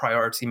of that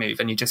priority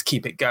move, and you just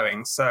keep it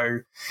going.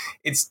 So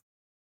it's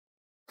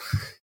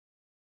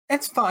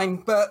fine,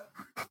 but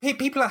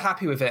people are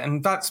happy with it,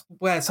 and that's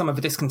where some of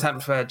the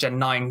discontent for Gen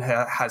 9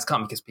 has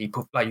come, because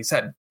people, like you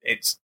said,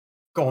 it's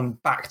gone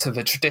back to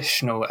the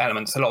traditional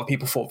elements. A lot of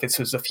people thought this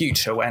was the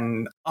future,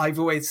 when I've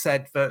always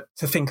said that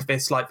to think of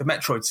this like the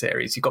Metroid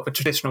series. You've got the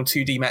traditional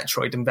 2D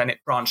Metroid, and then it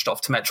branched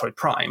off to Metroid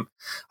Prime.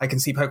 I can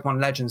see Pokemon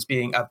Legends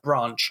being a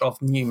branch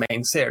of new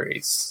main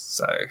series.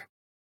 So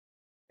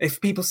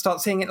if people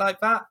start seeing it like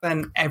that,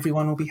 then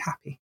everyone will be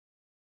happy,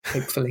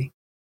 hopefully.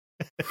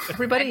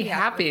 Everybody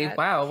happy.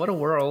 Wow, what a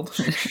world.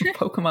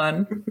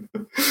 Pokemon.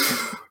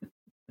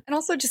 And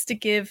also, just to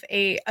give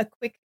a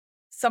quick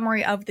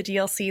summary of the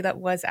DLC that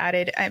was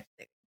added.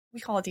 We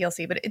call it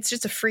DLC, but it's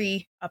just a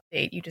free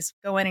update. You just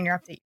go in and you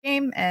update your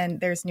game, and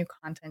there's new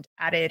content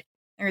added.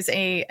 There's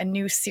a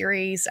new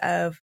series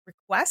of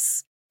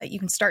requests that you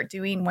can start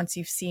doing once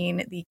you've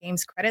seen the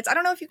game's credits. I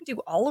don't know if you can do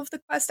all of the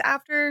quests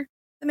after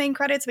the main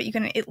credits, but you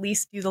can at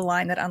least do the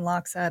line that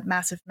unlocks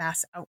massive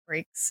mass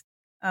outbreaks,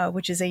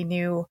 which is a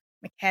new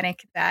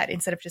mechanic that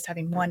instead of just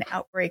having one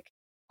outbreak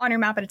on your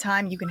map at a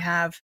time. You can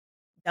have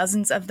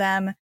dozens of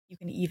them. You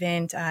can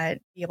even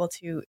be able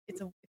to,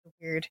 it's a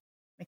weird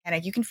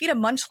mechanic. You can feed a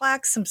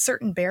Munchlax some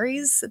certain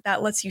berries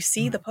that lets you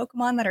see the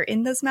Pokemon that are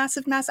in those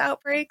mass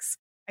outbreaks.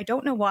 I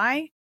don't know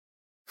why.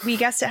 We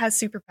guessed it has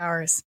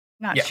superpowers.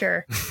 Not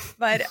sure.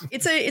 But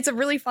it's a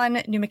really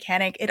fun new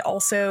mechanic. It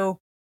also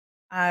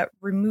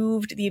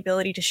removed the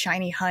ability to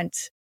shiny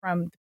hunt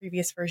from the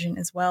previous version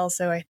as well.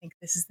 So I think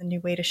this is the new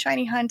way to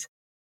shiny hunt.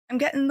 I'm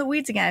getting in the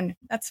weeds again.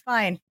 That's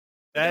fine.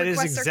 That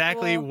is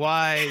exactly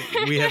why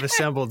we have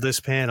assembled this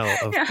panel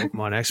of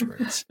Pokemon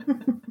experts.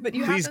 But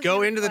you please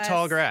go into the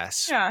tall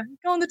grass. Yeah,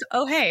 go in the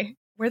hey,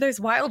 where there's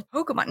wild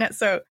Pokemon.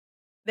 So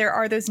there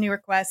are those new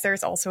requests.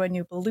 There's also a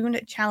new balloon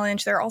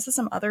challenge. There are also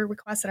some other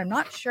requests that I'm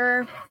not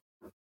sure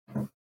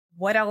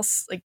what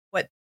else, like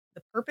what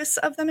the purpose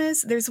of them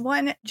is. There's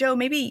one, Joe,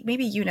 maybe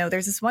you know,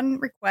 there's this one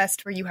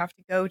request where you have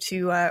to go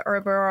to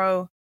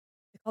Ouroboros. Is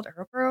it called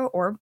Ouroboros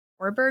or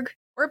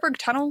Oreburg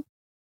Tunnel?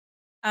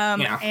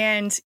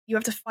 And you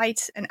have to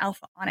fight an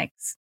Alpha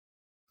Onyx,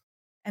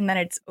 and then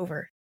it's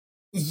over.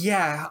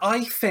 Yeah,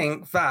 I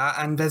think that,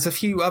 and there's a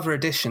few other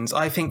additions,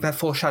 I think they're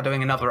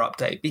foreshadowing another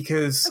update,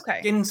 because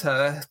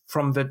Ginter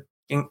from the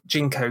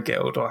Jinko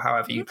Guild, or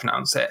however you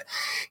pronounce it,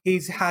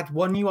 he's had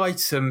one new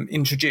item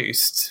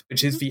introduced,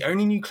 which is the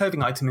only new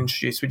clothing item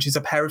introduced, which is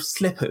a pair of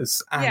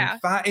slippers. And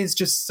that is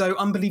just so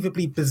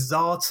unbelievably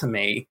bizarre to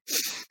me.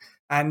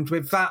 And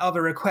with that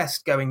other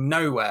request going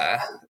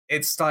nowhere,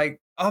 it's like,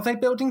 are they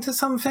building to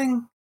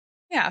something?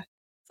 Yeah.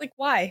 It's like,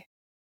 why?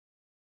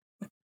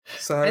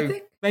 So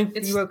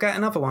maybe you will get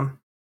another one.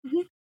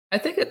 I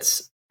think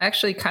it's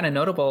actually kind of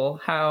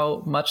notable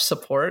how much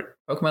support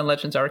Pokemon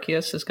Legends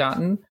Arceus has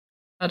gotten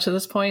to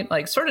this point.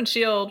 Like Sword and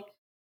Shield,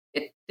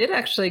 it did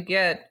actually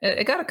get,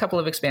 it got a couple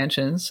of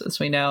expansions, as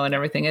we know, and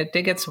everything. It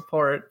did get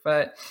support,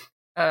 but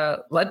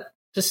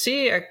to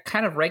see a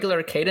kind of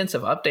regular cadence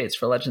of updates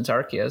for Legends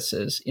Arceus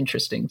is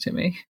interesting to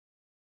me.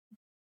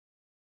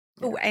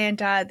 Oh, and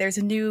there's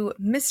a new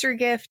mystery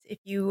gift. If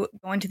you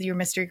go into your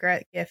mystery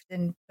gift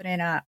and put in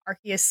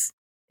Arceus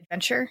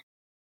Adventure,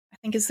 I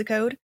think is the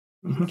code,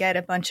 you can get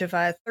a bunch of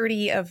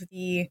 30 of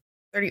the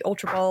 30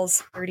 Ultra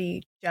Balls,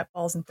 30 Jet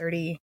Balls, and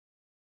 30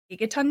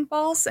 Gigaton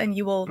Balls, and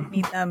you will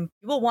need them.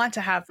 You will want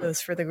to have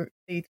those for the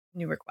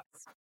new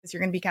requests, because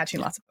you're going to be catching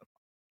lots of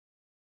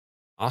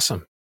Pokemon.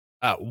 Awesome.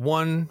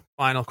 One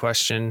final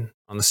question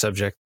on the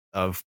subject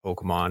of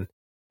Pokemon.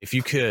 If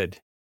you could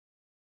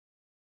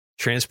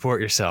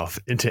transport yourself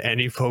into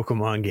any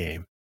Pokemon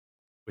game,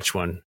 which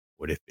one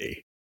would it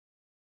be?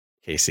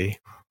 Casey?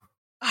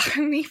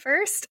 Me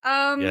first?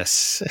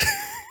 Yes.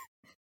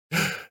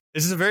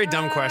 This is a very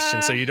dumb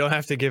question, so you don't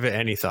have to give it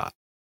any thought.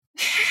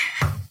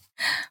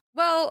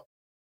 Well,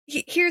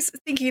 here's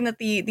thinking that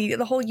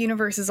the whole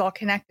universe is all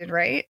connected,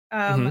 right?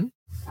 I don't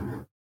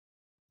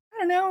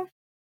know.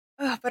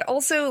 But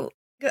also,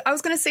 I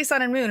was going to say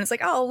Sun and Moon. It's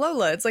like, oh,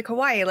 Alola. It's like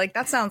Hawaii. Like,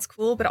 that sounds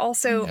cool. But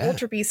also,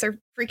 Ultra Beasts are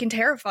freaking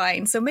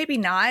terrifying. So maybe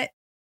not.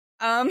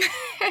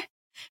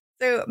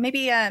 So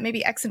maybe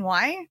X and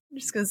Y,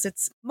 just because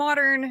it's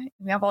modern.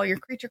 You have all your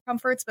creature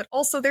comforts. But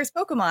also, there's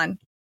Pokemon.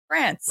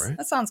 France. Right.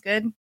 That sounds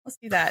good. Let's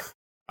do that.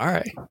 All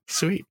right.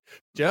 Sweet.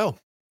 Joe,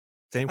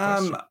 same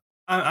question.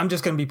 I'm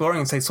just going to be boring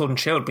and say Sword and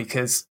Shield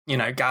because, you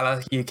know,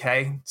 Gala, UK,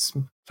 it's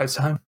close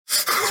to home.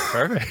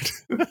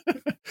 Perfect.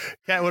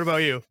 Kat, what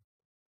about you?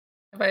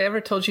 Have I ever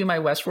told you my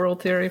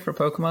Westworld theory for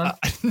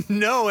Pokemon?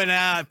 No,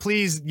 and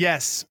please,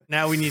 yes.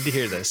 Now we need to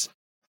hear this.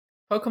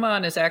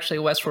 Pokemon is actually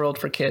Westworld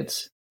for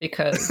kids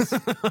because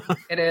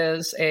it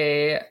is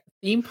a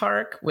theme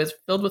park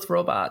filled with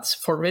robots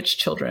for rich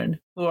children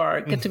who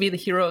get to be the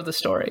hero of the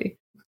story.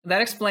 And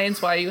that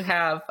explains why you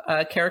have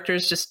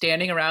characters just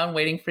standing around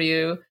waiting for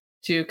you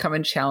to come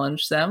and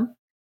challenge them.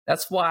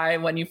 That's why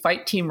when you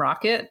fight Team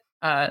Rocket,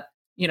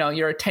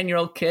 you're a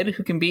 10-year-old kid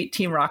who can beat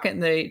Team Rocket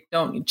and they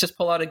don't just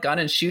pull out a gun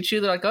and shoot you.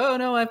 They're like, oh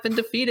no, I've been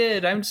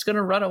defeated. I'm just going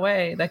to run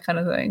away, that kind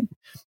of thing.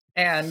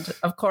 And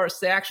of course,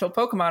 the actual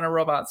Pokemon are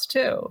robots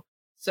too.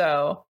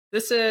 So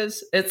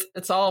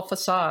it's all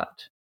facade.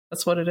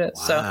 That's what it is.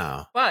 Wow.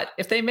 So, but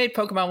if they made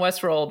Pokemon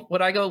Westworld,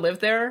 would I go live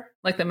there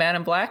like the Man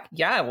in Black?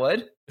 Yeah, I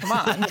would. Come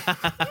on.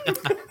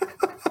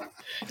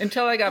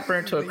 Until I got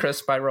burnt to a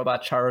crisp by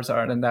Robot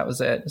Charizard, and that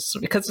was it.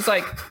 Because it's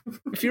like,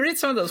 if you read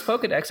some of those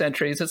Pokedex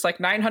entries, it's like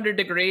 900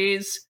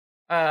 degrees.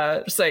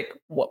 It's like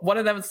one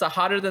of them is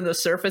hotter than the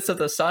surface of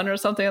the sun or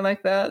something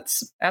like that.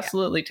 It's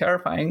absolutely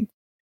terrifying.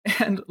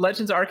 And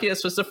Legends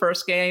Arceus was the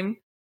first game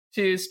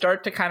to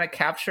start to kind of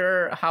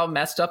capture how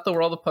messed up the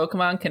world of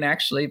Pokemon can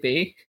actually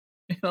be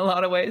in a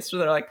lot of ways. So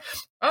they're like,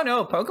 oh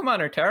no, Pokemon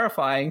are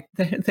terrifying.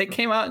 They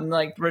came out and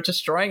like were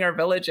destroying our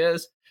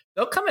villages.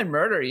 They'll come and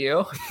murder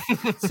you.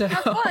 So,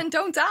 have fun.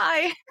 Don't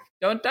die.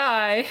 Don't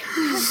die.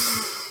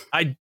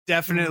 I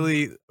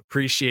definitely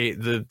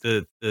appreciate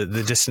the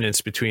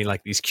dissonance between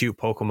like these cute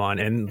Pokemon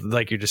and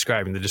like you're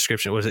describing the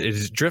description. It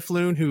is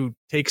Drifloon who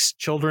takes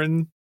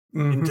children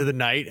into the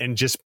night and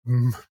just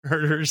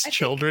murders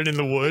children in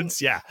the woods.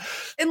 Yeah.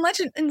 In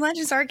Legends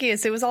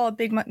Arceus, it was all a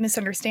big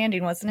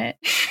misunderstanding, wasn't it?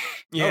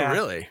 Yeah. Oh,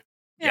 really?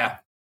 Yeah.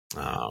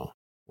 Oh,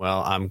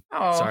 Well, I'm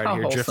Oh, sorry to how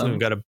hear wholesome. Drifloon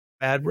got a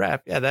bad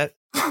rap. Yeah, that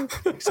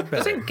makes it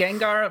better. Doesn't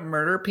Gengar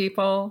murder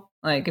people?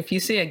 Like, if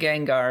you see a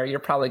Gengar, you're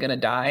probably going to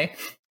die.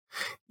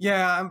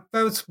 Yeah,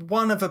 there was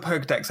one of the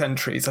Pokedex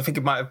entries. I think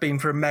it might have been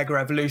for a Mega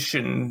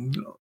Evolution,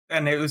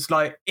 and it was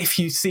like, if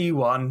you see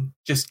one,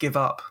 just give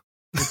up.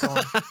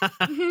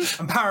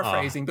 I'm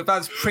paraphrasing, but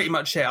that's pretty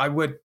much it. I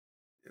would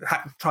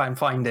try and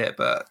find it,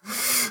 but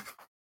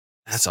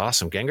that's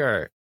awesome.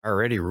 Gengar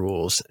already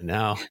rules, and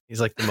now he's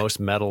like the most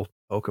metal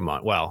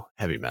Pokemon. Well,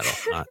 heavy metal,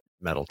 not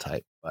metal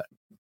type, but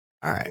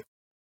all right.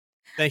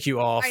 Thank you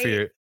all for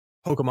your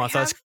Pokemon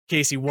thoughts.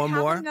 Casey, one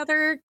more.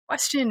 Another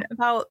question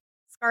about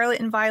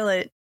Scarlet and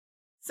Violet.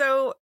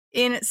 So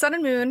in Sun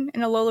and Moon,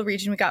 in Alola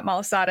region, we got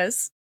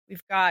Malasadas.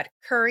 We've got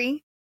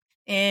Curry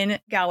in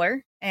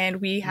Galar,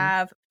 and we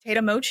have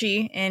Potato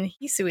Mochi in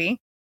Hisui.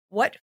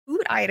 What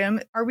food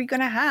item are we going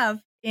to have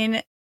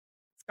in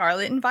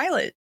Scarlet and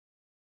Violet?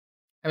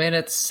 I mean,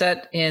 it's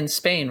set in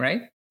Spain,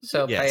 right?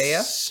 So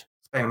paella?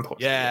 Spain and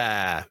Portugal.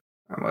 Yeah.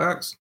 That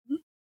works.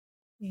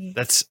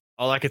 That's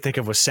all I could think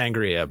of was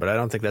sangria, but I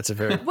don't think that's a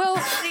very... Well,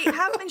 they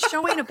have been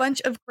showing a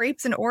bunch of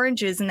grapes and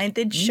oranges, and they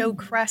did show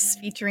crests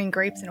featuring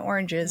grapes and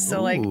oranges.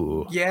 So,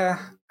 yeah,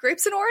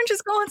 grapes and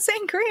oranges go on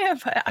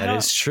sangria. But that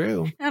is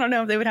true. I don't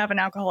know if they would have an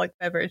alcoholic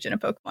beverage in a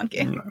Pokemon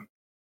game. No.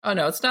 Oh,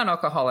 no, it's not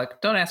alcoholic.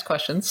 Don't ask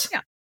questions.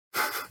 Yeah.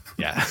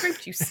 Yeah. Grape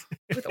juice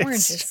with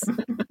oranges.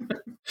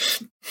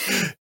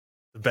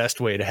 The best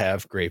way to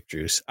have grape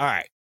juice. All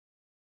right.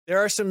 There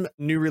are some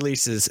new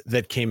releases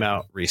that came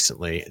out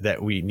recently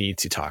that we need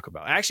to talk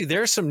about. Actually,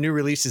 there are some new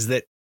releases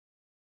that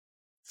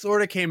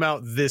sort of came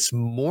out this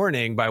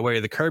morning by way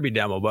of the Kirby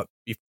demo. But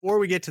before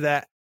we get to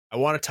that, I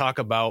want to talk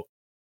about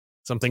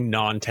something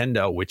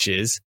non-Nintendo, which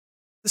is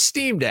the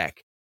Steam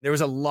Deck. There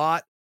was a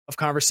lot of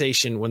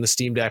conversation when the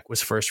Steam Deck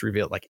was first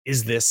revealed. Like,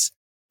 is this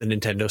the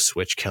Nintendo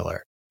Switch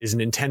killer? Is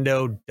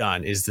Nintendo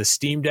done? Is the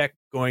Steam Deck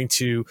going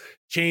to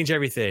change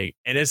everything?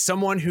 And as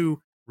someone who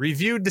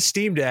reviewed the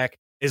Steam Deck,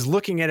 is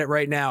looking at it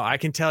right now, I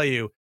can tell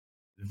you,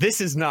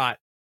 this is not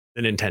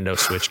the Nintendo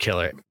Switch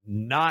killer.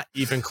 Not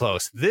even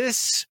close.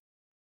 This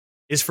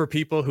is for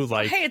people who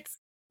like, hey,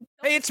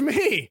 it's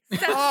me.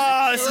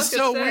 Oh, this is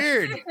so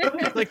weird.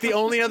 Like the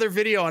only other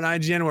video on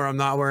IGN where I'm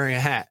not wearing a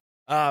hat.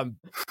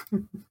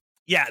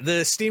 Yeah,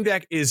 the Steam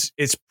Deck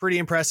it's pretty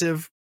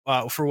impressive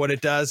for what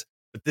it does,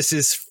 but this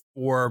is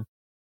for,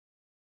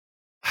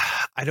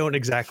 I don't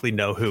exactly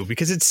know who,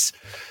 because it's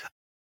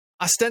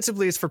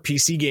ostensibly it's for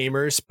PC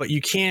gamers, but you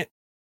can't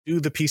do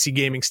the PC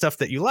gaming stuff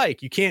that you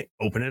like. You can't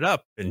open it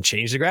up and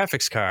change the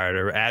graphics card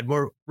or add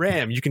more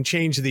RAM. You can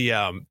change the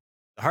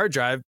hard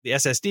drive, the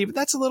SSD, but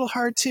that's a little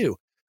hard too.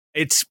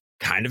 It's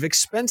kind of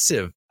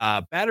expensive.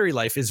 Battery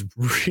life is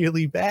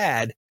really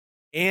bad,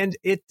 and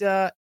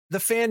the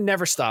fan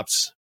never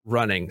stops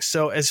running.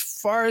 So as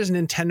far as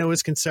Nintendo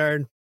is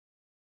concerned,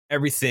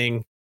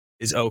 everything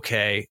is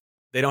okay.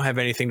 They don't have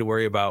anything to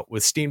worry about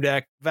with Steam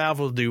Deck. Valve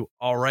will do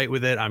all right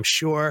with it, I'm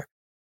sure.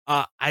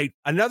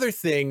 Another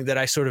thing that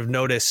I sort of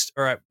noticed,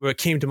 or what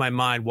came to my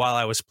mind while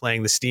I was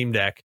playing the Steam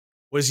Deck,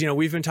 was,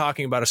 we've been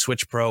talking about a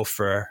Switch Pro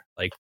for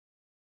like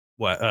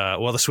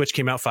the Switch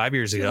came out 5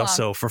 years ago.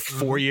 So for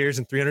 4 years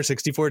and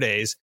 364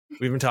 days,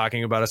 we've been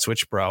talking about a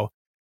Switch Pro.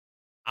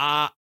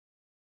 I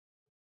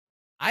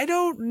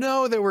don't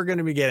know that we're going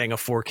to be getting a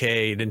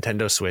 4K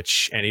Nintendo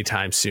Switch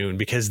anytime soon,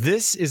 because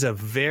this is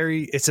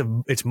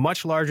it's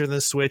much larger than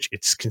the Switch.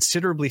 It's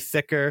considerably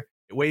thicker.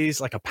 It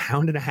weighs like 1.5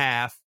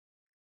 pounds.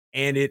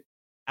 And it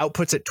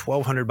outputs at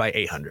 1200 by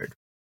 800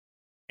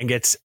 and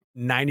gets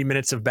 90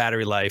 minutes of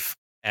battery life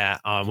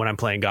when I'm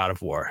playing God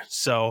of War.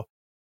 So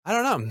I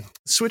don't know.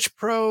 Switch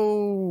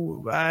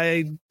Pro,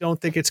 I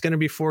don't think it's going to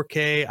be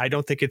 4K. I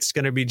don't think it's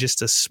going to be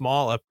just a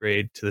small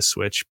upgrade to the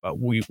Switch, but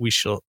we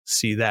shall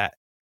see that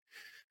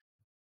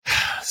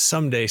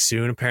someday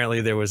soon.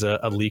 Apparently there was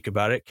a leak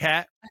about it.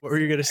 Kat, what were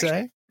you going to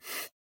say?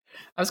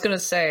 I was going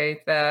to say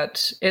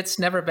that it's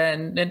never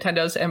been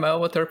Nintendo's MO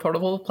with their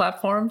portable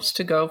platforms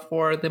to go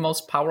for the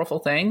most powerful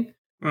thing.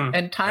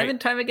 And time and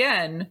time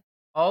again,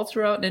 all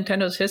throughout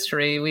Nintendo's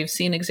history, we've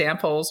seen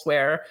examples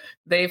where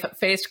they've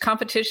faced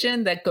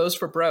competition that goes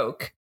for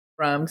broke,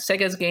 from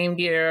Sega's Game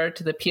Gear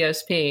to the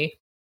PSP.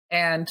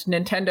 And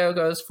Nintendo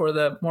goes for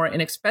the more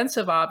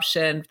inexpensive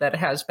option that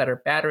has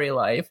better battery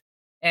life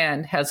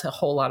and has a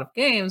whole lot of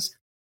games.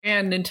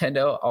 And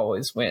Nintendo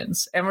always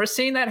wins. And we're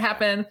seeing that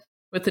happen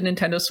with the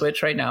Nintendo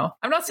Switch right now.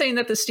 I'm not saying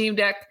that the Steam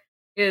Deck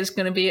is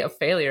going to be a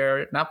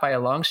failure, not by a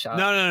long shot.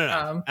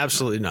 No.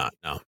 Absolutely not.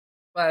 No.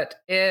 But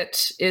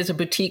it is a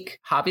boutique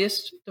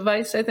hobbyist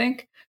device, I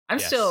think. I'm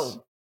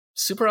still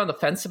super on the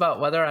fence about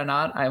whether or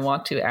not I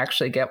want to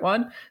actually get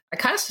one. I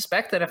kind of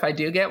suspect that if I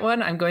do get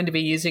one, I'm going to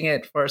be using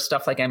it for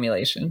stuff like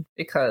emulation,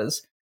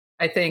 because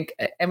I think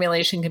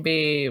emulation can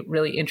be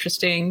really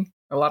interesting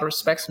in a lot of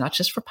respects, not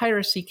just for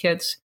piracy,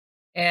 kids.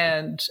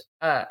 And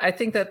I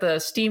think that the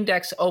Steam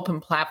Deck's open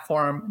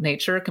platform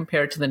nature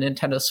compared to the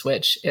Nintendo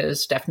Switch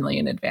is definitely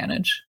an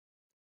advantage.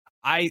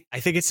 I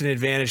think it's an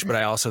advantage, but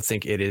I also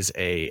think it is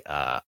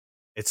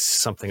it's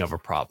something of a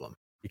problem,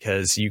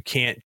 because you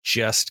can't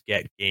just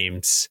get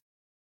games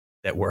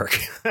that work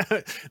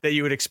that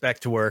you would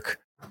expect to work,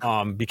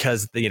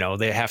 because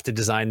they have to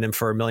design them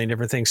for a million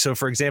different things. So,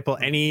 for example,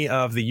 any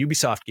of the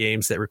Ubisoft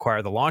games that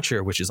require the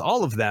launcher, which is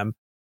all of them,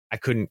 I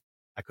couldn't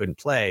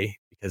play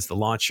because the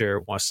launcher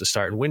wants to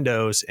start in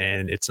Windows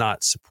and it's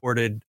not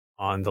supported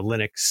on the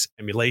Linux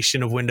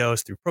emulation of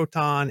Windows through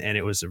Proton, and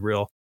it was a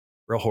real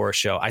horror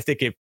show. I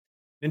think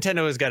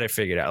Nintendo has got it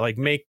figured out. Like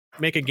make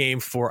a game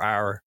for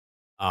our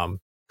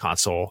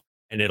console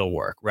and it'll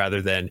work,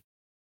 rather than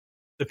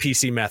the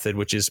PC method,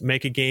 which is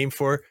make a game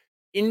for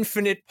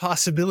infinite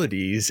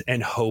possibilities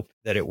and hope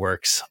that it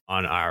works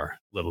on our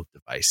little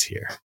device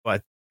here.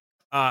 But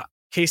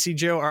Casey,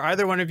 Joe, are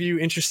either one of you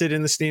interested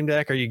in the Steam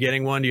Deck? Are you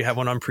getting one? Do you have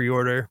one on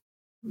pre-order?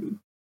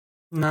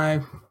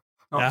 No.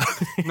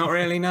 Not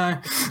really, no.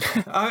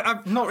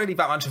 I'm not really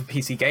that much of a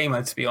PC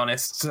gamer, to be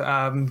honest.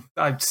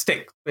 I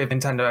stick with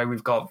Nintendo.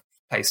 We've got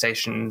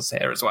PlayStations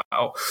here as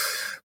well.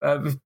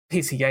 With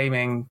PC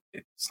gaming,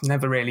 it's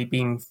never really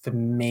been for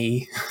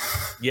me.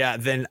 Yeah,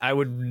 then I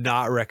would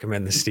not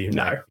recommend the Steam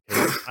Deck.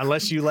 No.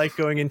 Unless you like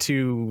going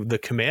into the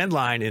command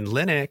line in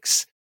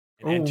Linux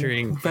and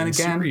entering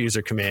super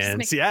user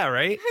commands. Yeah,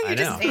 right? You're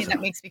just saying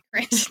that makes me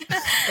cringe.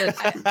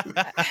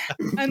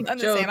 I'm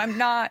the same. I'm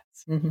not...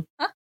 Mm-hmm.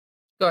 Huh?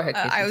 Go ahead,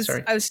 Casey, I was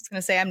just going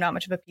to say I'm not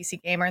much of a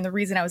PC gamer, and the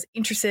reason I was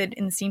interested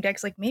in the Steam Deck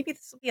is like maybe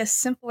this will be a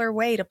simpler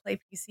way to play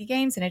PC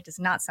games, and it does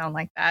not sound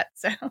like that.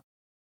 So,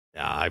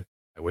 yeah, I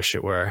wish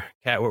it were.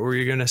 Kat, what were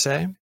you going to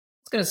say? I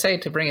was going to say,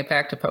 to bring it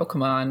back to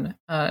Pokemon,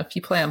 if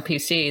you play on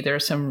PC, there are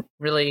some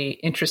really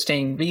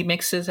interesting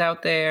remixes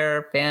out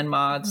there, fan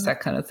mods,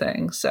 that kind of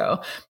thing.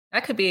 So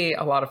that could be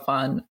a lot of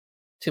fun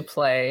to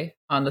play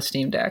on the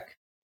Steam Deck.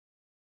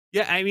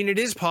 Yeah, I mean, it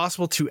is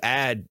possible to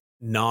add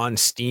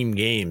non-Steam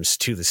games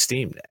to the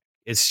Steam Deck.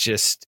 It's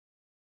just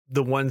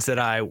the ones that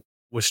I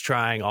was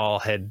trying all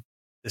had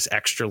this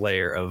extra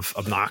layer of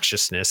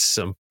obnoxiousness,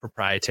 some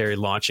proprietary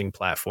launching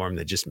platform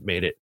that just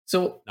made it.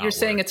 So you're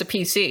saying it's a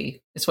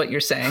PC, is what you're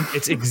saying.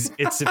 It's a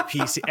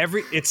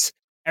PC. It's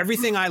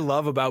everything I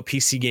love about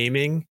PC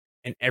gaming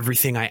and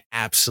everything I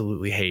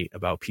absolutely hate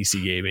about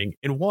PC gaming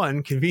in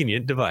one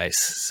convenient device.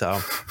 So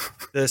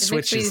the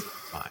Switch is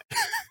fine.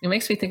 It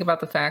makes me think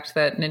about the fact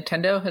that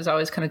Nintendo has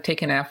always kind of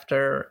taken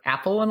after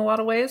Apple in a lot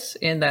of ways,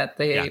 in that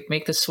they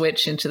make the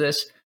Switch into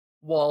this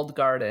walled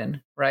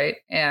garden, right?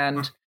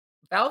 And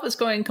Valve is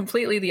going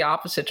completely the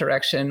opposite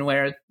direction,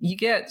 where you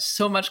get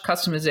so much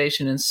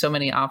customization and so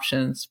many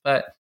options,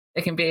 but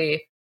it can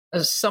be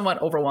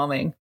somewhat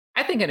overwhelming.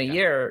 I think in a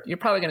year, you're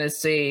probably going to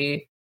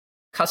see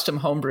custom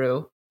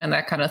homebrew and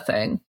that kind of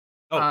thing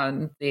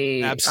on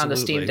the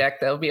Steam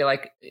Deck. They'll be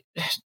like,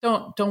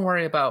 don't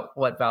worry about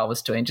what Valve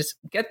is doing. Just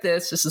get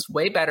this. This is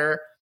way better,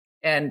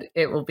 and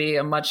it will be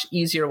a much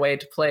easier way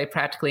to play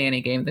practically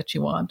any game that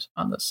you want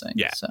on this thing.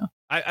 Yeah. So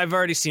I've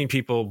already seen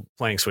people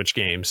playing Switch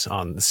games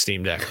on the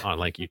Steam Deck on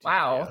like YouTube.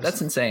 Wow, videos.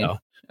 That's insane. So,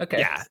 okay.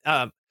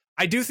 Yeah.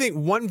 I do think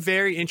one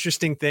very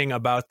interesting thing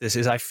about this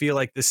is I feel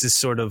like this is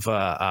sort of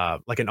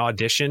like an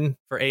audition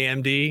for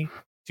AMD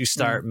to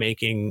start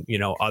making,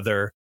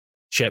 other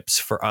chips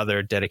for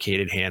other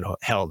dedicated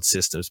handheld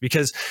systems,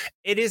 because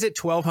it is at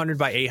 1200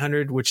 by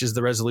 800, which is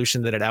the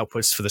resolution that it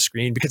outputs for the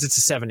screen, because it's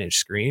a 7-inch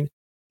screen.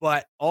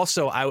 But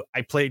also I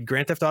played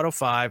Grand Theft Auto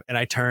 5 and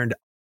I turned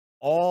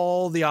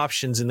all the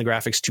options in the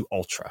graphics to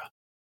ultra,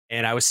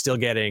 and I was still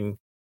getting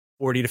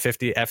 40 to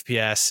 50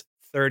 FPS,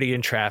 30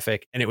 in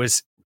traffic. And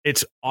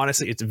it's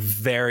honestly, it's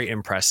very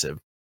impressive.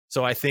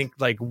 So I think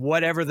like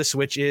whatever the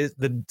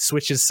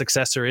Switch's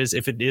successor is,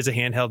 if it is a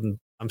handheld, and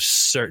I'm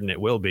certain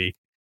it will be,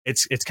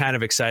 it's kind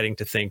of exciting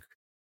to think,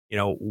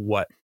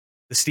 what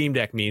the Steam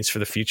Deck means for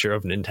the future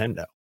of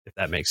Nintendo, if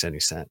that makes any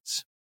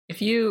sense.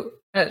 If you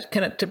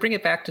to bring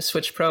it back to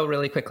Switch Pro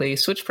really quickly,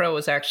 Switch Pro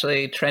was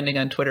actually trending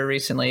on Twitter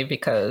recently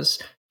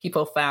because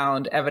people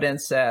found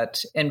evidence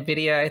that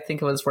NVIDIA, I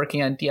think it was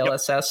working on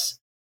DLSS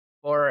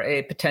for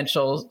a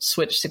potential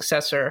Switch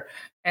successor.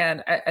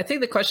 And I think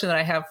the question that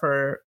I have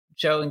for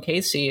Joe and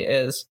Casey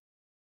is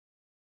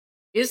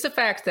the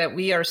fact that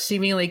we are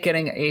seemingly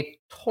getting a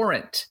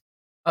torrent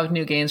of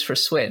new games for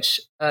Switch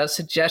a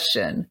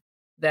suggestion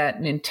that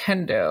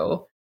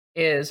Nintendo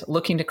is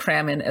looking to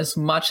cram in as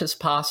much as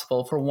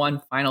possible for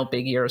one final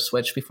big year of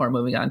Switch before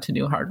moving on to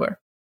new hardware?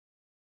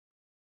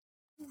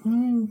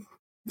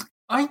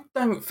 I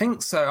don't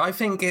think so. I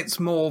think it's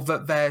more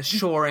that they're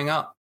shoring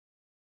up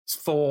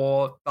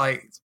for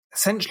like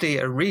essentially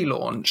a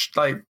relaunch,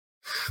 like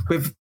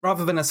with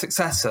rather than a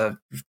successor,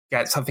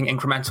 get something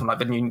incremental like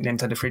the new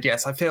Nintendo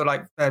 3DS. I feel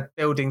like they're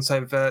building so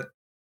that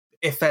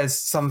if there's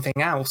something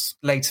else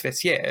later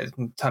this year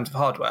in terms of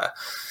hardware,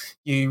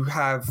 you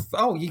have,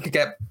 you could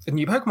get a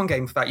new Pokemon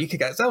game for that, you could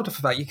get Zelda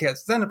for that, you could get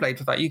Xenoblade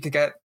for that, you could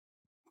get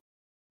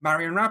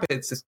Mario and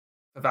Rabbids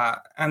for that.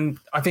 And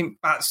I think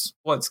that's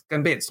what's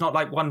going to be. It's not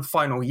like one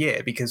final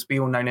year, because we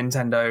all know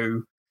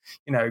Nintendo,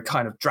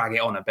 kind of drag it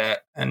on a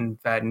bit. And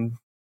then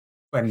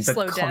when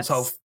the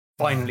console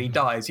finally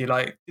dies, you're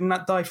like, didn't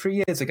that die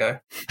 3 years ago?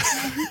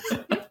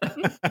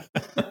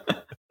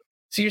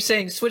 So you're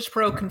saying Switch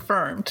Pro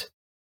confirmed?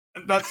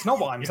 That's not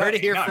what I'm You saying. heard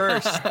it here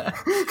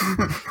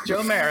first.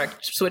 Joe Merrick,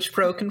 Switch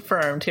Pro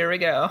confirmed. Here we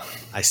go.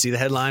 I see the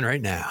headline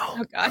right now.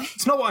 Oh God.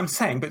 It's not what I'm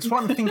saying, but it's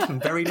what I'm thinking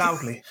very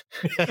loudly.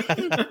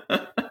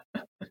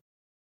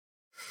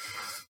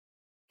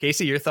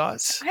 Casey, your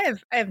thoughts? I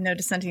have no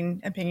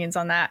dissenting opinions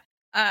on that.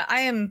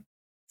 I am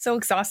so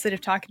exhausted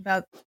of talking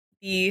about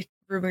the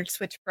rumored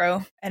Switch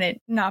Pro and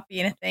it not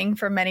being a thing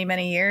for many,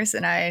 many years,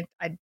 and I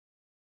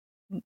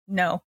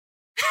no.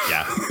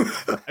 Yeah.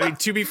 I mean,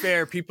 to be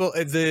fair, people,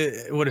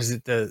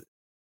 the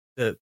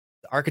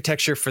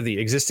architecture for the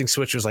existing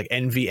Switch was like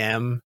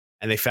NVM,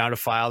 and they found a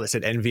file that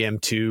said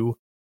NVM2.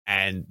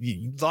 And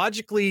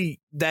logically,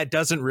 that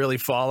doesn't really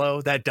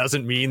follow. That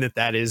doesn't mean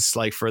that is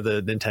like for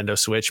the Nintendo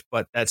Switch,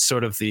 but that's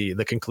sort of the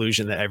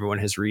conclusion that everyone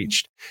has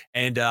reached.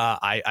 And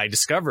I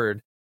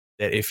discovered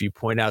that if you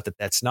point out that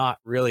that's not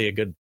really a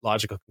good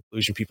logical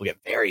conclusion, people get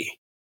very,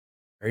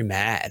 very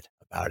mad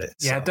about it.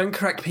 Yeah, so. Don't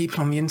correct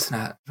people on the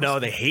internet. No,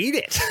 they hate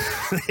it.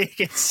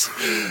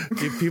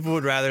 People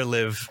would rather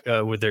live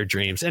with their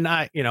dreams. And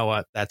you know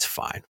what? That's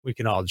fine. We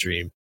can all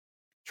dream.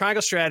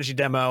 Triangle Strategy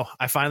demo.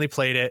 I finally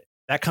played it.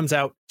 That comes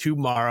out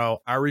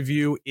tomorrow. Our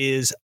review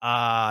is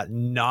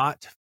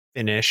not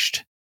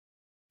finished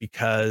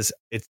because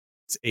it's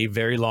a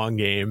very long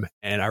game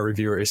and our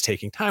reviewer is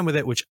taking time with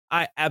it, which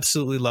I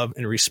absolutely love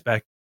and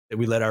respect that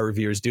we let our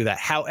reviewers do that.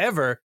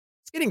 However,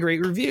 it's getting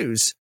great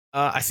reviews.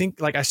 I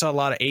think like I saw a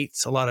lot of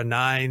 8s, a lot of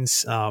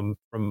 9s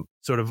from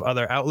sort of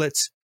other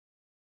outlets.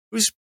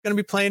 Who's going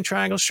to be playing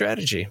Triangle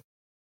Strategy?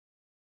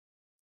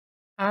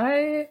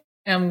 I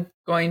am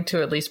going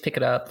to at least pick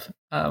it up.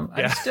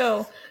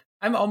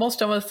 I'm almost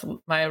done with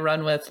my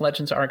run with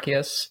Legends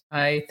Arceus.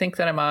 I think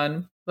that I'm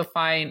on the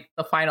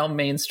final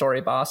main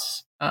story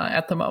boss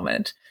at the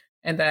moment.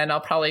 And then I'll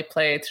probably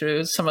play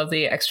through some of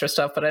the extra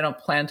stuff, but I don't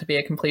plan to be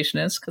a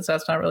completionist because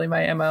that's not really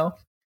my MO.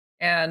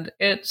 And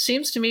it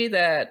seems to me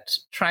that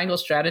Triangle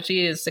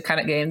Strategy is the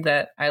kind of game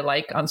that I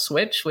like on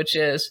Switch, which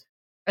is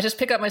I just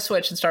pick up my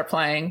Switch and start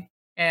playing,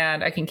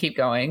 and I can keep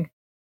going.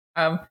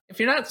 If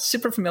you're not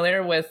super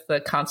familiar with the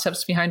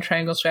concepts behind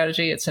Triangle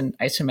Strategy, it's an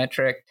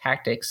isometric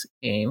tactics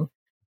game,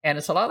 and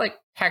it's a lot like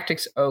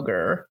Tactics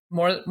Ogre,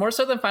 more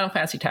so than Final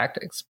Fantasy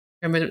Tactics.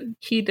 And the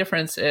key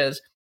difference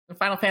is in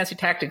Final Fantasy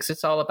Tactics,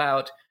 it's all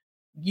about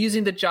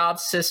using the job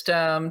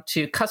system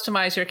to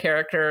customize your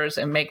characters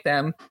and make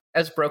them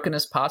as broken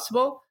as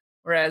possible.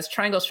 Whereas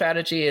Triangle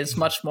Strategy is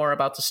much more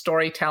about the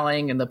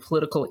storytelling and the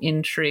political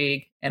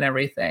intrigue and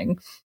everything.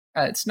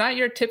 It's not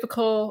your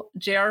typical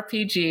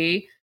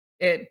JRPG.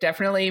 It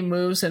definitely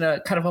moves in a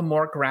kind of a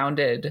more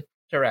grounded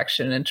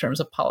direction in terms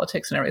of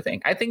politics and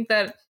everything. I think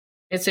that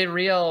it's a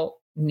real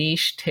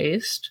niche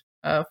taste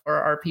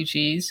for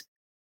RPGs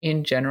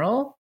in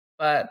general,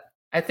 but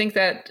I think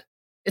that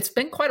it's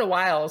been quite a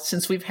while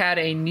since we've had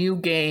a new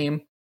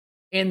game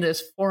in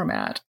this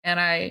format.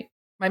 And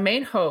my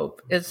main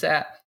hope is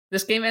that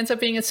this game ends up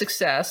being a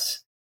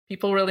success.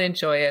 People really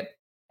enjoy it.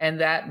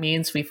 And that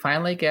means we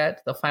finally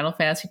get the Final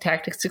Fantasy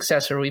Tactics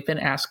successor we've been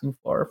asking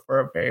for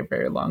a very,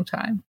 very long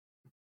time.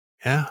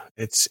 Yeah,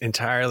 it's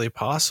entirely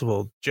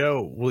possible.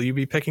 Joe, will you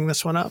be picking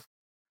this one up?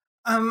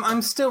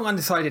 I'm still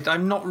undecided.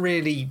 I'm not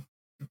really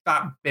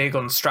that big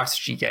on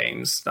strategy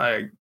games.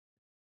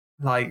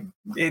 Like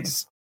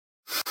it's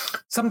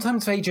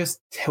sometimes they just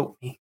tilt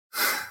me.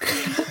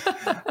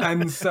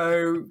 And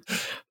so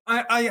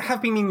I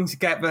have been meaning to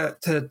get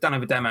to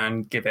download the demo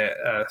and give it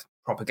a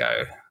proper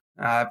go.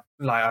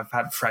 Like I've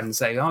had friends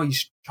say, "Oh, you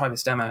should try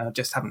this demo." I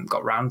just haven't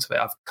got around to it.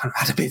 I've kind of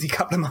had a busy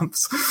couple of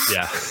months.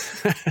 Yeah.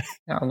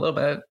 Yeah, a little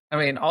bit. I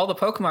mean, all the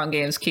Pokemon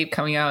games keep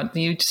coming out.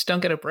 You just don't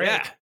get a break.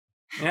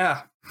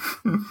 Yeah.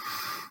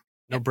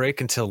 No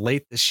break until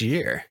late this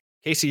year.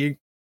 Casey,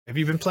 have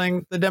you been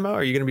playing the demo?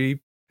 Are you going to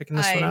be picking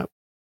this one up?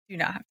 Do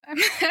not have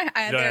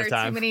time. There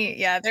are too many.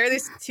 Yeah, there are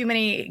too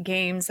many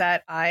games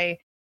that I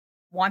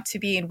want to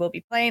be and will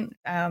be playing.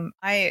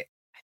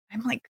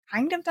 I'm like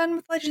kind of done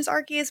with Legends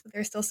Arceus, but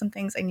there's still some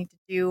things I need to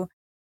do.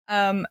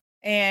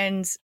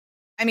 And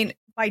I mean,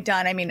 by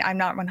done, I mean I'm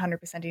not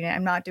 100%ing it.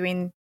 I'm not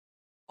doing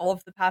all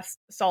of the Path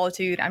to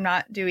Solitude. I'm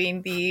not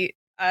doing the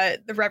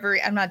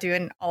Reverie. I'm not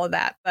doing all of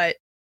that. But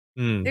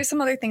there's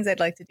some other things I'd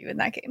like to do in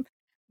that game.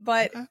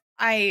 But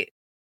okay.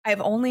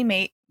 I've only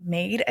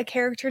made a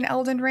character in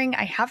Elden Ring.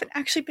 I haven't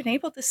actually been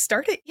able to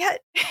start it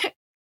yet.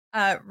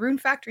 Rune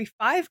Factory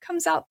 5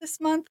 comes out this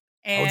month.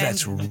 And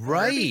that's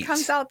right.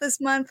 Comes out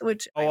this month,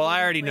 which I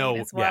already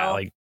know. Well. Yeah,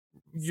 like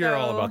you're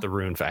all about the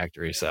Rune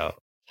Factory, so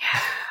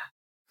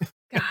yeah.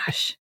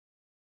 Gosh.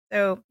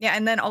 So yeah,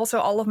 and then also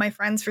all of my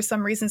friends for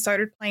some reason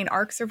started playing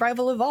Ark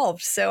Survival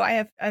Evolved. So I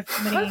have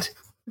too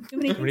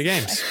many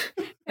games.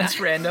 That's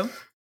random.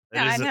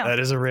 I know. That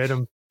is a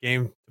random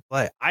game to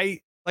play.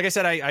 Like I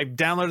said, I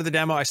downloaded the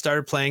demo. I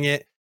started playing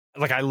it.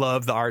 Like I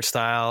love the art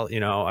style. You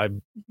know,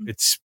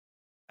 it's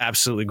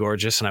absolutely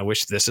gorgeous, and I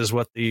wish this is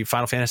what the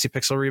Final Fantasy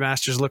Pixel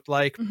remasters looked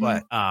like.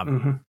 But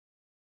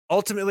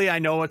ultimately, I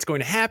know what's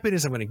going to happen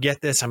is I'm going to get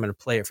this. I'm going to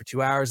play it for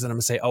 2 hours, and I'm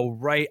going to say, "Oh,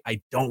 right,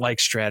 I don't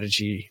like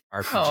strategy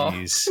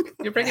RPGs." Oh,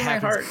 you're breaking my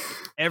heart.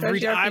 Every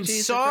time. I'm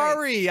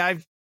sorry.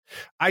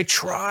 I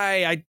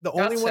try. The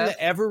only one that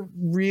ever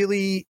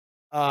really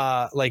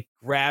like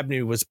grabbed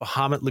me was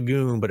Bahamut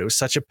Lagoon, but it was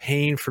such a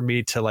pain for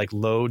me to like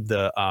load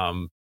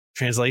the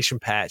translation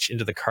patch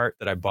into the cart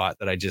that I bought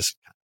that I just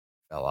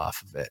fell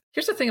off of it.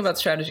 Here's the thing about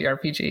strategy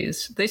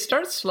RPGs. They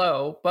start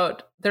slow,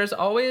 but there's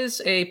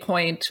always a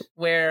point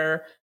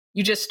where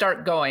you just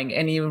start going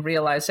and you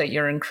realize that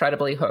you're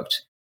incredibly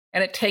hooked.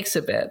 And it takes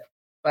a bit.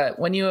 But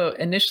when you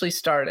initially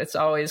start, it's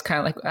always kind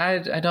of like,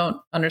 I don't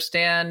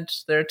understand.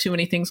 There are too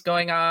many things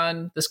going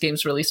on. This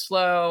game's really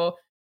slow.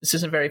 This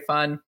isn't very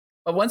fun.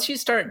 But once you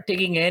start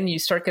digging in, you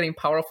start getting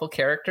powerful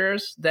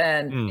characters,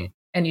 then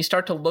and you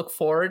start to look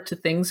forward to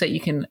things that you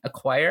can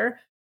acquire,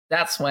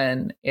 that's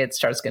when it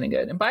starts getting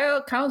good. And by all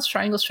accounts,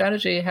 Triangle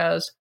Strategy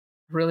has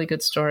a really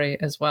good story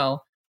as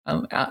well.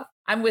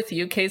 I'm with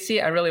you,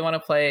 Casey. I really want to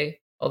play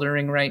Elden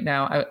Ring right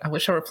now. I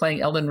wish I were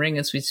playing Elden Ring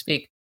as we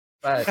speak.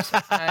 But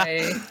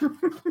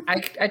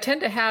I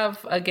tend to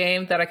have a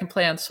game that I can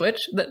play on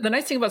Switch. The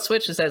nice thing about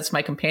Switch is that it's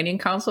my companion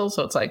console.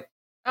 So it's like,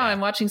 oh, I'm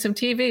watching some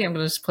TV. I'm going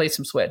to just play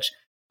some Switch.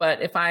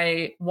 But if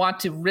I want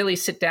to really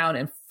sit down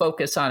and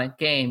focus on a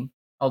game,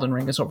 Elden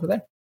Ring is over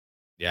there.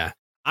 Yeah.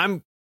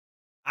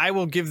 I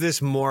will give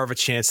this more of a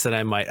chance than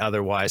I might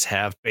otherwise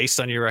have based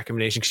on your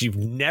recommendation, because you've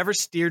never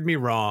steered me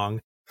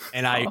wrong.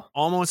 And I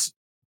almost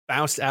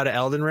bounced out of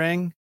Elden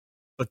Ring.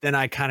 But then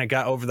I kind of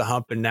got over the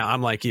hump, and now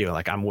I'm like you.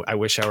 Like I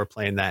wish I were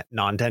playing that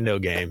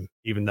Nintendo game,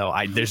 even though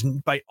there's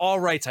by all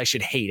rights I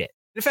should hate it.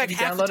 In fact,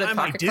 have you downloaded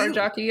Pocket Card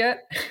Jockey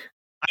yet?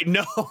 I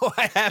know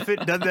I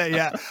haven't done that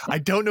yet. I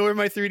don't know where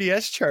my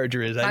 3DS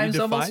charger is. Time's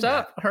almost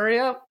up. Hurry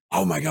up!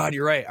 Oh my God,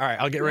 you're right. All right,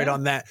 I'll get right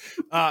on that.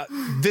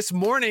 This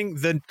morning,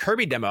 the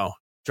Kirby demo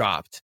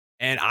dropped,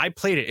 and I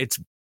played it. It's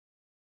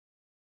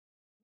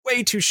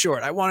way too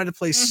short. I wanted to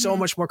play so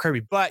much more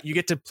Kirby, but you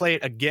get to play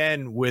it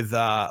again with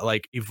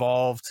like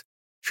evolved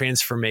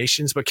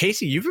transformations. But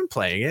Casey, you've been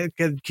playing it.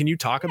 Can you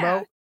talk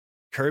about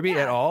Kirby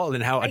at all,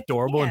 and how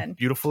adorable and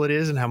beautiful it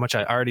is, and how much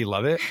I already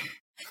love it?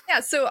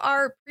 Yeah, so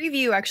our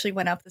preview actually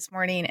went up this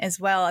morning as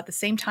well at the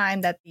same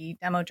time that the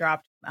demo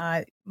dropped.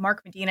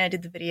 Mark Medina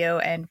did the video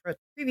and wrote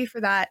the preview for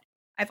that.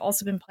 I've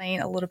also been playing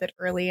a little bit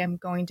early. I'm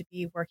going to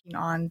be working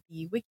on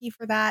the wiki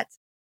for that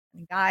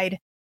and the guide.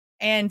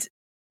 And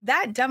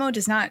that demo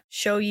does not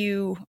show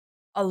you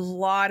a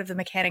lot of the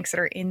mechanics that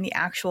are in the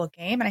actual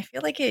game. And I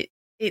feel like it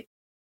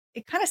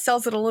kind of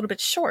sells it a little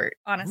bit short,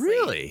 honestly.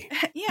 Really?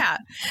 Yeah.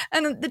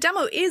 And the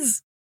demo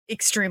is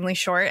extremely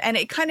short, and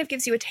it kind of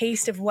gives you a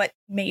taste of what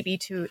maybe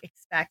to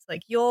expect.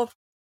 Like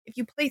if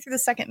you play through the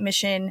second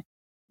mission,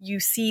 you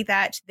see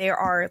that there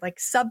are like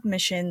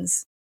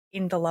submissions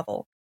in the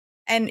level.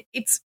 And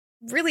it's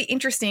really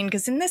interesting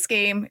because in this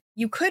game,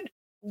 you could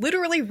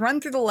literally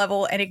run through the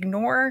level and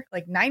ignore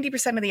like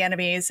 90% of the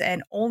enemies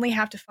and only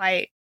have to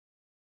fight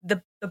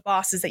the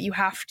bosses that you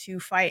have to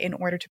fight in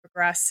order to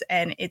progress,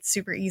 and it's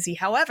super easy.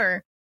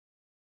 However,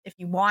 if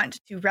you want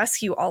to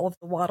rescue all of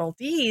the Waddle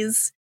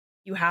Dees,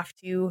 you have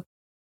to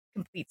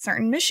complete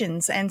certain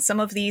missions, and some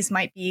of these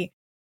might be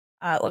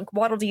like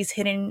Waddle Dees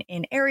hidden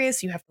in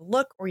areas. You have to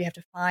look, or you have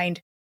to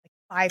find like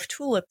 5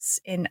 tulips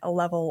in a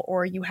level,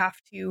 or you have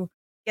to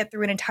get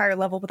through an entire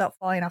level without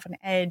falling off an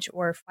edge,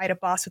 or fight a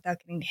boss without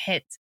getting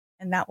hit,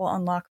 and that will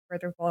unlock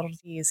further Waddle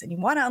Dees. And you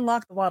want to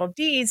unlock the Waddle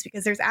Dees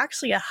because there's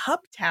actually a hub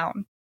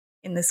town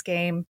in this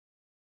game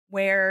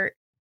where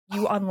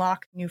you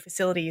unlock new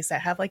facilities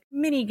that have like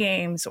mini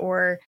games,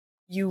 or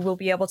you will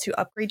be able to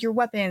upgrade your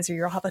weapons, or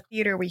you'll have a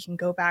theater where you can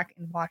go back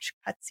and watch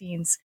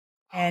cutscenes.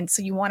 And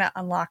so you want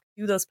to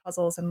do those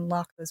puzzles and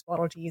unlock those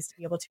Waddle Dees to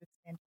be able to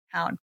expand the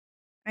town.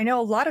 I know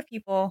a lot of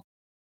people,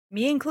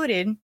 me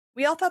included,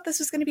 we all thought this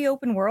was going to be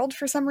open world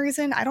for some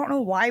reason. I don't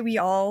know why we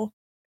all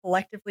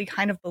collectively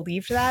kind of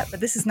believed that, but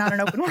this is not an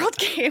open world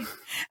game.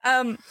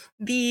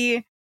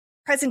 The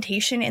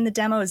presentation in the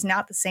demo is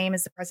not the same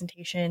as the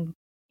presentation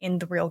in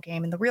the real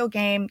game. In the real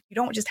game, you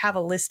don't just have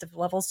a list of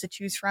levels to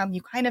choose from.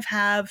 You kind of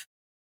have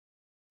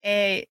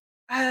think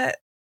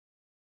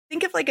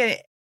of like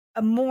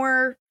a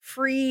more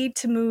free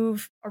to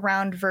move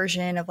around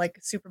version of like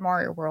Super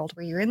Mario World,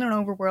 where you're in an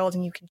overworld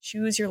and you can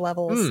choose your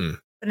levels.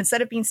 But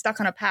instead of being stuck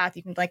on a path,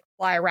 you can like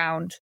fly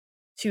around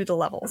to the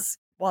levels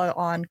while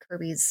on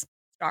Kirby's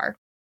Star.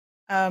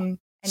 And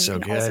so you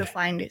can also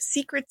find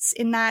secrets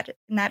in that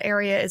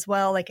area as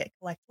well, like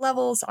collect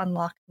levels,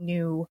 unlock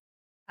new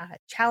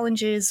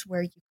challenges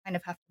where you kind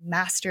of have to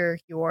master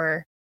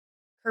your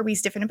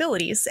Kirby's different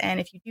abilities.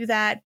 And if you do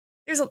that,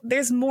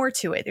 there's more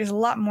to it. There's a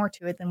lot more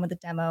to it than what the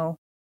demo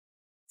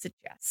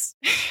suggests.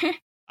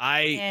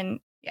 I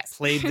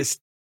played this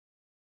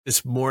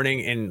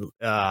morning, and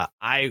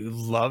I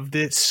loved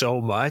it so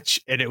much.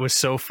 And it was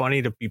so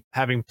funny to be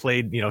having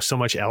played, so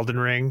much Elden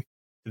Ring,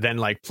 then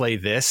like play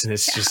this, and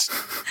it's just,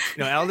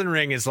 Elden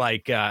Ring is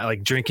like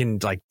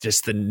drinking like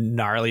just the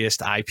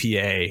gnarliest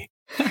IPA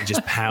and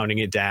just pounding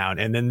it down.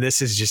 And then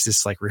this is just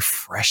this like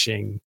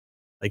refreshing,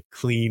 like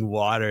clean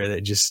water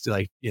that just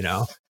like,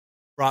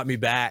 brought me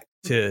back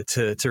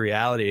to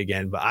reality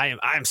again. But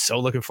I'm so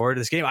looking forward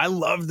to this game. I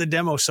loved the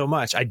demo so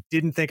much. I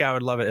didn't think I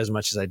would love it as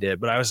much as I did,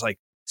 but I was like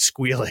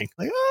squealing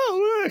like,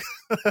 oh,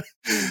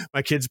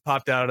 My kids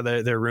popped out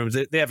of their rooms.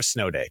 They have a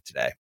snow day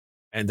today.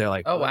 And they're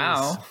like, oh,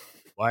 wow.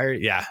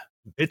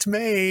 It's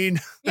Maine.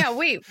 Yeah,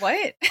 wait,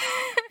 what?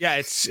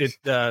 Yeah,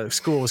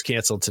 school was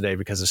canceled today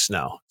because of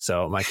snow.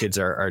 So my kids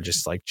are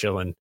just like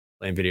chilling,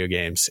 playing video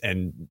games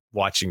and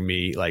watching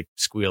me like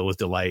squeal with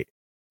delight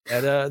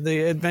at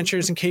the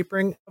adventures and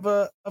capering of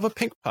a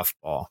pink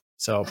puffball.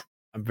 So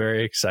I'm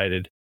very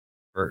excited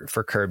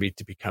for Kirby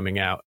to be coming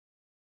out.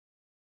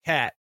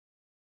 Kat,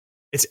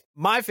 it's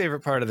my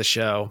favorite part of the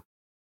show.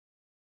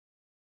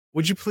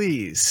 Would you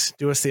please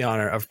do us the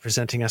honor of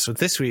presenting us with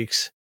this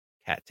week's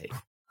Cat Take?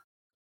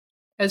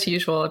 As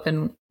usual, I've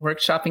been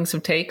workshopping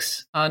some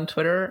takes on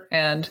Twitter,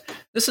 and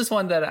this is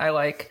one that I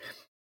like.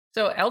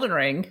 So Elden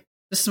Ring,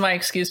 this is my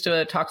excuse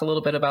to talk a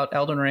little bit about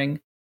Elden Ring.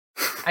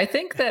 I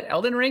think that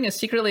Elden Ring is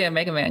secretly a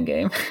Mega Man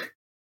game.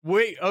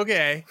 Wait,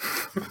 okay.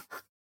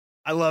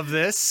 I love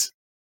this.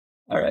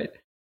 All right.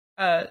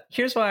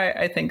 Here's why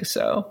I think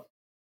so.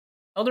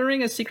 Elden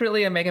Ring is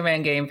secretly a Mega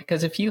Man game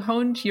because if you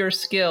honed your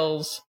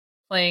skills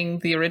playing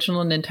the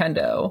original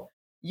Nintendo,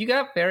 you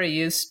got very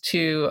used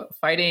to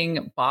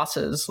fighting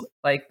bosses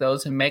like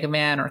those in Mega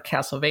Man or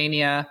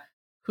Castlevania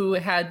who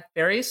had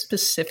very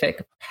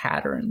specific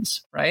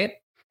patterns, right?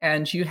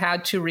 And you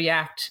had to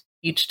react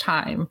each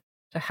time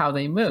to how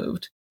they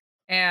moved.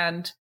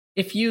 And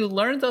if you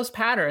learned those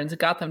patterns and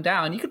got them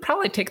down, you could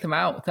probably take them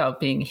out without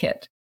being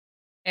hit.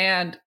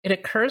 And it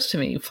occurs to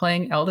me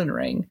playing Elden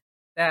Ring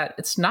that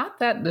it's not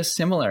that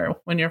dissimilar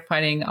when you're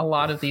fighting a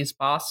lot of these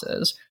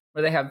bosses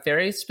where they have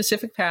very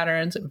specific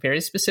patterns,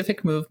 very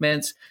specific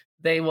movements.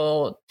 They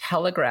will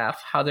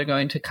telegraph how they're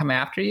going to come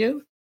after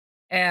you,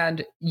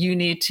 and you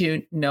need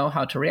to know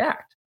how to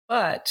react.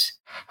 But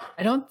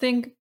I don't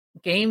think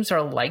games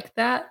are like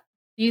that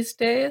these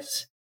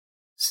days.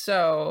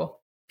 So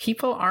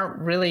people aren't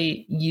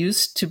really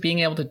used to being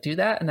able to do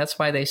that, and that's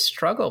why they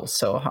struggle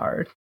so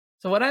hard.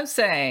 So what I'm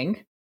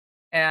saying,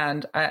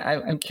 and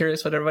I'm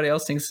curious what everybody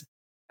else thinks,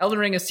 Elden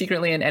Ring is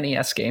secretly an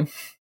NES game.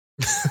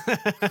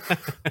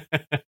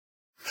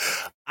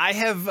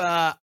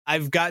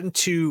 I've gotten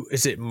to,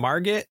 is it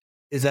Margit?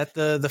 Is that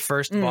the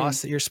first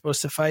boss that you're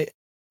supposed to fight?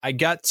 I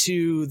got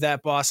to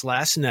that boss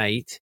last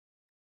night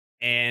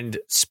and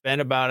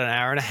spent about an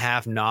hour and a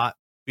half not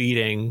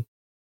beating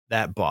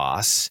that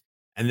boss.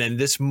 And then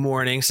this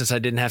morning, since I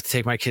didn't have to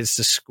take my kids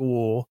to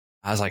school,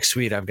 I was like,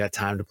 sweet, I've got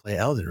time to play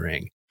Elden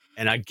Ring.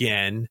 And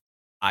again,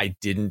 I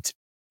didn't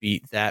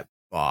beat that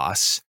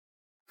boss.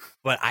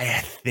 But I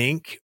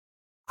think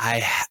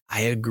I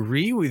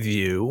agree with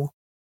you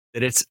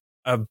that it's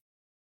a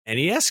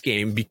NES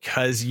game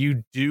because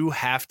you do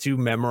have to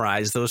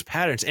memorize those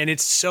patterns. And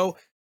it's so,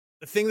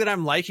 the thing that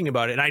I'm liking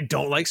about it, and I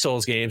don't like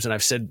Souls games, and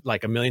I've said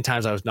like a million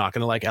times I was not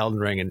going to like Elden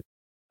Ring, and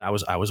I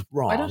was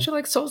wrong. Why don't you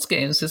like Souls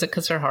games? Is it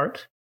because they're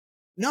hard?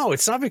 No,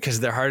 it's not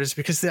because they're hard. It's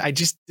because I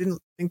just didn't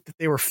think that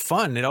they were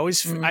fun. It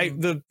always,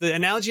 the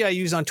analogy I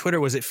use on Twitter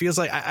was it feels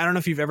like, I don't know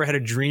if you've ever had a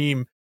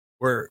dream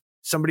where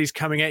somebody's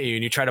coming at you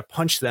and you try to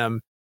punch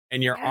them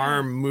and your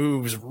arm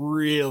moves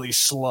really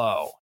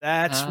slow.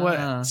 That's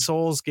what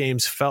Souls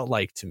games felt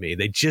like to me.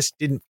 They just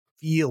didn't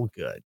feel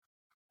good.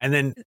 And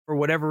then for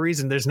whatever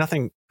reason, there's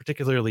nothing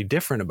particularly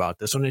different about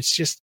this one. It's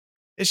just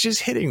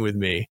hitting with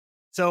me.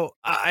 So,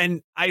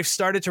 and I've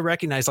started to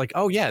recognize like,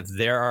 oh yeah,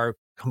 there are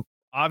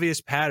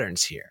obvious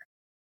patterns here.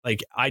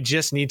 Like I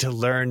just need to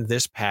learn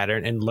this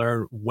pattern and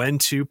learn when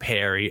to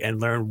parry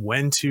and learn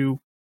when to,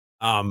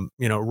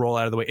 roll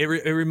out of the way. It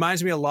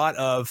reminds me a lot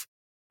of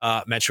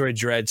Metroid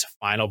Dread's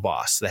final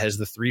boss that has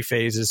the 3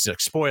 phases.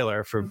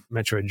 Spoiler for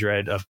Metroid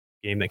Dread, a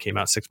game that came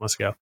out 6 months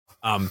ago.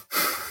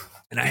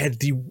 And I had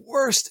the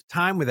worst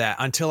time with that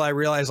until I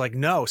realized, like,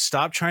 no,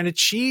 stop trying to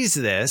cheese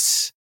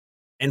this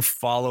and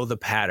follow the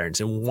patterns.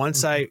 And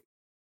once I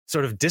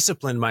sort of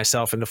disciplined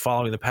myself into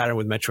following the pattern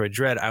with Metroid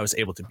Dread, I was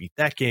able to beat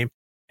that game.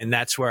 And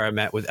that's where I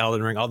met with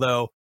Elden Ring,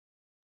 although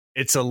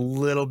it's a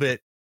little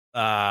bit,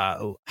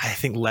 I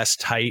think, less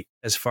tight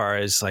as far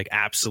as like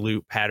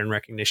absolute pattern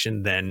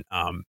recognition than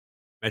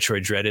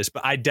Metroid Dread is.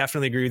 But I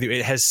definitely agree with you.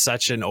 It has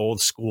such an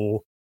old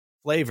school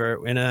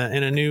flavor in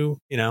a new,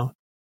 in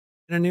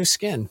a new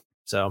skin.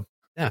 So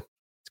yeah,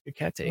 it's a good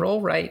cat take.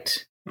 Roll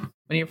right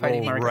when you're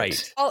fighting Margaret.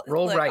 Right.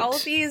 Roll right. All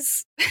of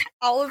these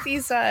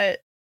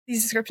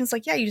descriptions,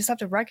 like, yeah, you just have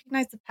to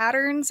recognize the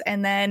patterns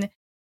and then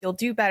you'll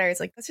do better. It's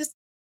like, that's just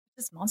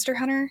Monster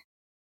Hunter.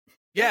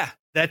 Yeah,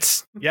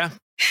 it's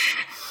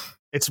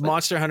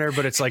Monster Hunter,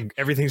 but it's like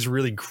everything's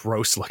really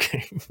gross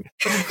looking.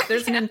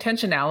 There's an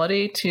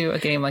intentionality to a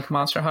game like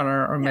Monster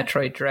Hunter or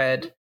Metroid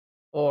Dread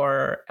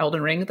or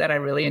Elden Ring that I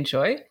really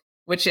enjoy,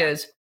 which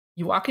is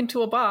you walk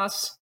into a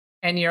boss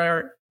and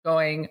you're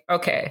going,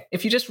 okay,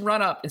 if you just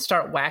run up and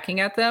start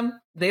whacking at them,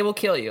 they will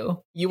kill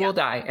you. You will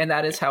die. And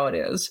that is how it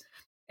is.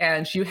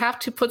 And you have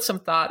to put some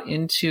thought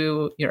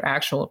into your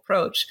actual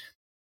approach.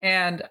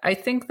 And I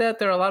think that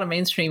there are a lot of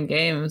mainstream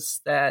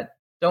games that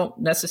don't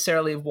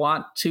necessarily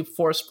want to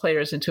force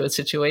players into a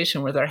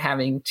situation where they're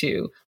having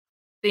to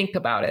think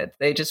about it.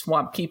 They just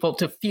want people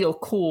to feel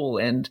cool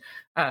and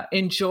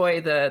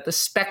enjoy the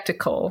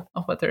spectacle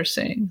of what they're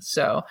seeing.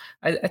 So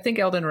I think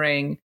Elden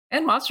Ring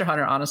and Monster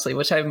Hunter, honestly,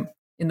 which I'm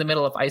in the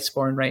middle of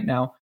Iceborne right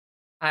now,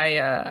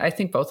 I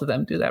think both of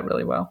them do that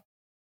really well.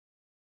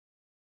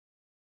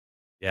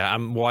 Yeah,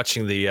 I'm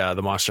watching the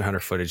Monster Hunter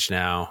footage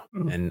now,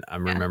 and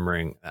I'm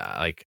remembering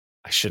like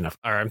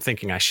I'm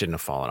thinking I shouldn't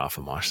have fallen off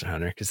of Monster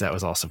Hunter, because that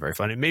was also very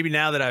fun. And maybe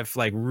now that I've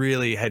like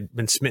really had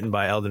been smitten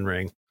by Elden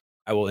Ring,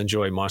 I will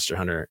enjoy Monster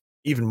Hunter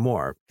even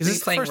more. Are you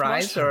playing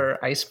Rise or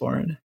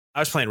Iceborne? I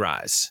was playing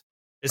Rise.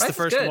 It's Rise the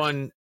first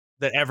one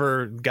that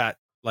ever got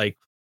like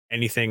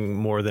anything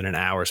more than an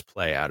hour's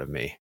play out of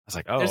me. I was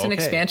like, oh, there's an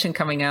expansion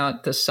coming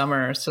out this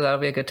summer, so that'll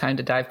be a good time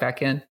to dive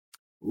back in.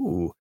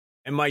 Ooh.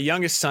 And my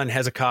youngest son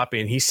has a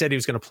copy, and he said he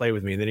was going to play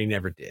with me, and then he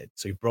never did.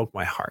 So he broke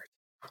my heart.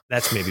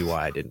 That's maybe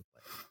why I didn't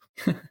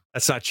play.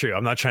 That's not true.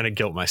 I'm not trying to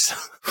guilt my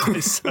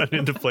son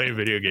into playing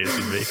video games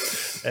with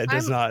me. That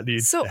does not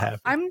need to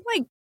happen.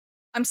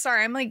 I'm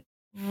sorry. I'm like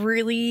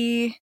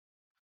really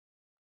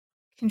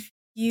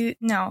confused.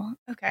 No.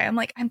 Okay.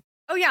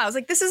 Oh yeah. I was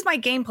like, this is my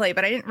gameplay,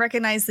 but I didn't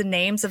recognize the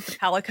names of the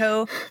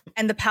Palico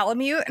and the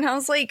Palamute. And I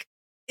was like,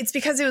 it's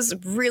because it was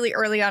really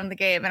early on in the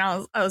game, and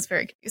I was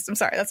very confused. I'm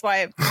sorry. That's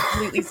why I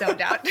completely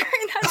zoned out during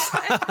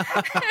that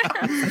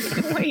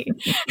time. Wait.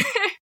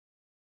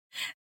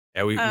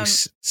 Yeah, we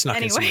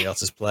snuck in somebody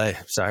else's play.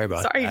 Sorry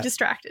about that. Sorry, you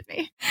distracted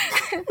me.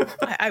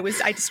 I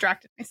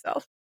distracted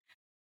myself.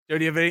 Joe,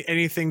 do you have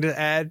anything to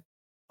add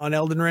on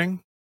Elden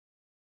Ring?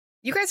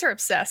 You guys are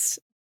obsessed.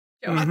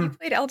 Joe, have you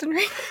played Elden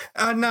Ring?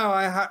 No,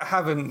 I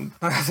haven't.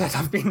 Like I said,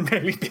 I've been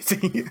really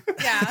busy.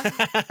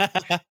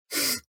 Yeah.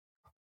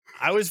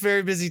 I was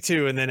very busy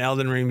too, and then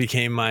Elden Ring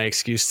became my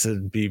excuse to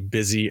be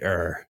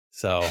busier.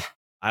 So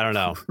I don't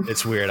know.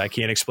 It's weird. I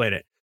can't explain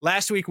it.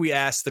 Last week we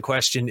asked the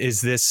question,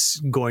 is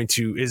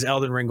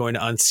Elden Ring going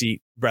to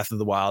unseat Breath of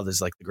the Wild as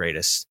like the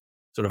greatest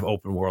sort of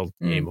open world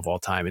game of all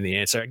time? And the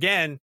answer,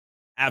 again,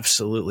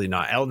 absolutely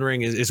not. Elden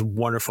Ring is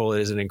wonderful.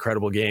 It is an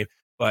incredible game,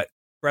 but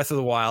Breath of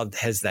the Wild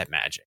has that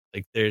magic.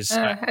 Like there's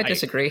I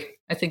disagree.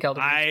 I think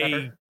Elden Ring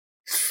is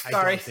better.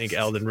 I don't think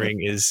Elden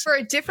Ring is for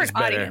a different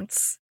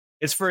audience.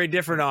 It's for a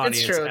different audience.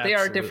 It's true. Absolutely. They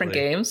are different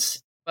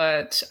games,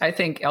 but I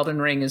think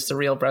Elden Ring is the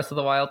real Breath of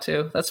the Wild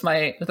too. That's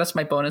my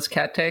bonus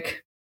cat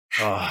take.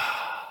 Oh,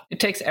 it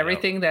takes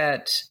everything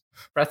that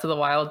Breath of the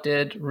Wild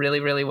did really,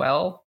 really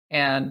well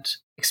and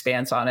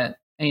expands on it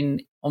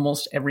in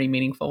almost every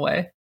meaningful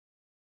way.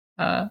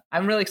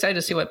 I'm really excited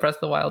to see what Breath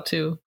of the Wild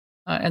 2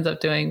 ends up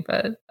doing,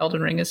 but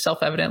Elden Ring is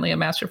self-evidently a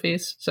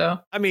masterpiece. So,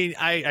 I mean,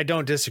 I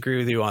don't disagree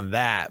with you on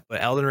that,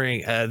 but Elden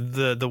Ring,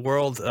 the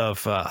world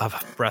of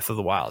Breath of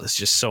the Wild is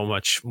just so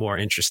much more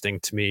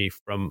interesting to me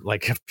from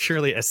like a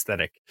purely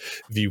aesthetic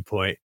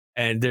viewpoint,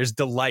 and there's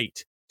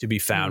delight to be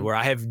found where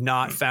I have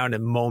not found a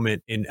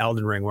moment in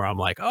Elden Ring where I'm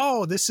like,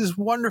 oh, this is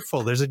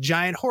wonderful. There's a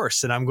giant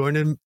horse and I'm going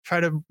to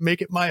try to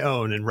make it my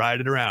own and ride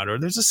it around. Or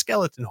there's a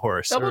skeleton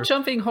horse. Double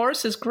jumping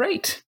horse is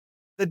great.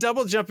 The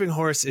double jumping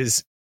horse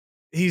is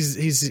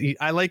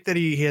I like that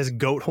he has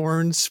goat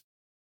horns,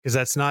 because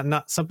that's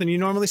not something you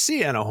normally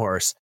see on a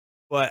horse.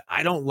 But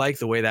I don't like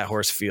the way that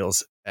horse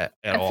feels at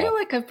all. I feel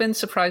like I've been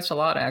surprised a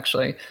lot,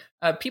 actually.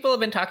 People have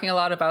been talking a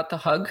lot about the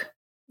hug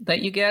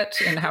that you get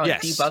and how it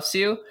debuffs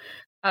you.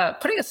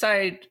 Putting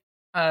aside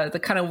the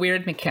kind of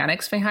weird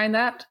mechanics behind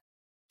that,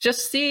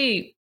 just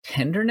the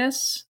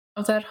tenderness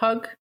of that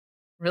hug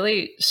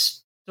really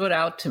stood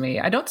out to me.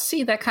 I don't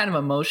see that kind of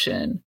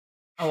emotion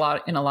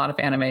in a lot of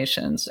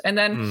animations. And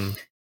then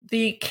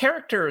the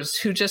characters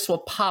who just will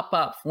pop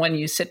up when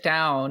you sit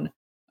down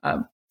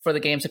for the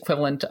game's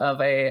equivalent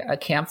of a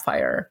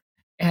campfire,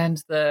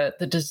 and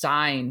the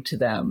design to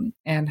them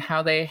and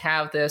how they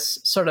have this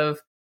sort of,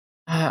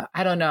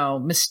 I don't know,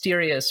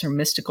 mysterious or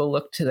mystical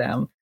look to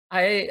them.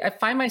 I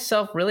find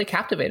myself really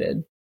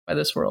captivated by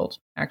this world,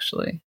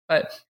 actually.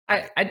 But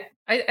I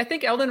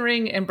think Elden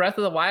Ring and Breath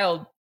of the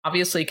Wild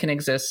obviously can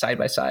exist side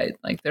by side.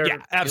 Like they're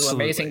two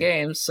amazing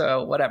games,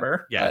 so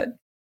whatever. Yeah,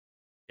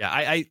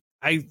 but.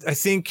 I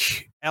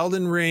think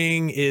Elden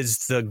Ring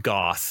is the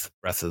goth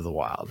Breath of the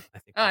Wild. I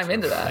think I'm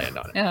into that.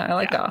 Yeah, I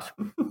like goth.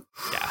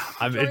 Yeah,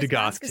 I'm into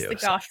goth too. The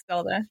goth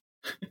Zelda.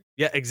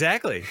 Yeah,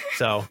 exactly.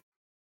 So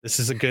this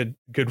is a good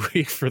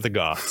week for the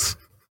goths.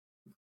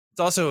 It's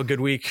also a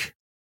good week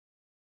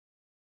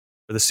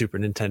for the Super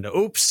Nintendo.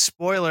 Oops,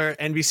 spoiler,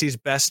 NVC's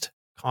best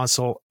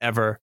console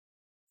ever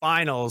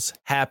finals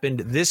happened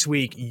this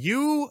week.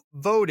 You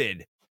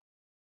voted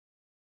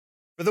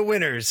for the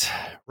winners.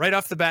 Right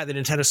off the bat, the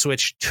Nintendo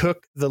Switch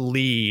took the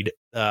lead,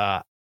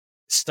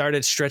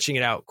 started stretching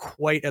it out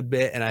quite a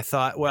bit, and I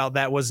thought, well,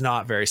 that was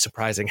not very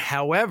surprising.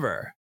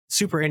 However,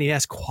 Super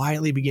NES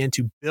quietly began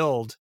to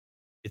build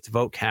its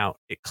vote count.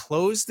 It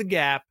closed the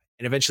gap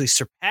and eventually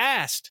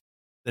surpassed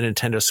the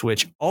Nintendo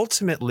Switch,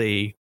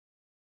 ultimately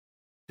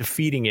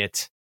defeating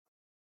it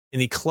in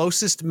the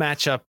closest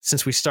matchup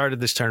since we started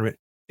this tournament,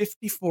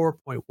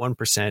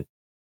 54.1%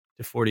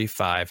 to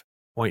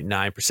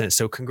 45.9%.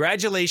 So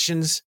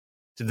congratulations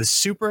to the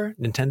Super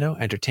Nintendo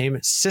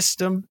Entertainment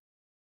System.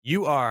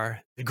 You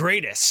are the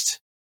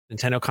greatest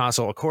Nintendo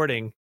console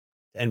according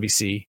to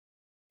NVC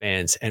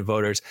fans and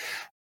voters.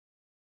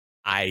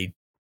 I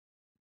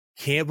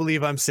can't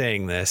believe I'm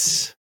saying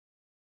this,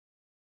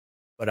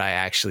 but I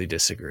actually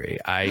disagree.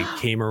 I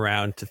came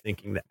around to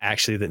thinking that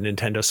actually the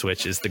Nintendo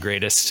Switch is the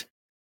greatest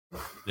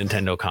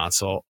Nintendo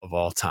console of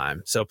all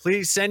time. So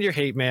please send your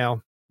hate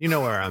mail. You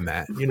know where I'm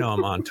at. You know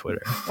I'm on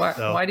Twitter.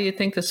 Why do you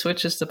think the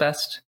Switch is the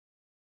best?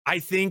 I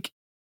think,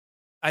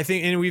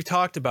 and we've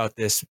talked about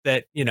this,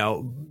 that,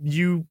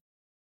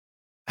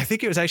 I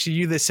think it was actually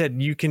you that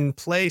said you can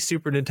play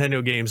Super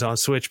Nintendo games on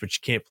Switch, but you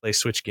can't play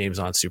Switch games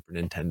on Super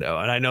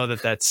Nintendo. And I know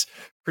that that's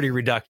pretty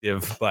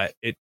reductive, but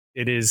it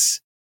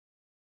is,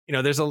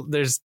 there's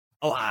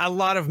a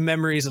lot of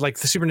memories. Like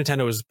the Super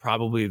Nintendo was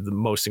probably the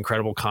most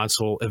incredible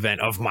console event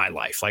of my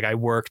life. Like I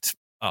worked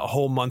a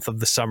whole month of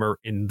the summer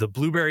in the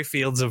blueberry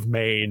fields of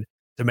Maine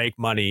to make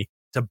money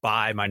to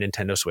buy my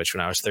Nintendo Switch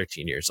when I was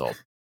 13 years old.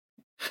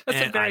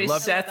 That's a very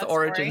Seth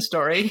origin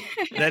story.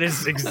 That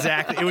is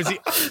exactly.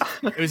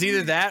 It was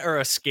either that or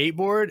a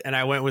skateboard, and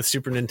I went with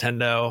Super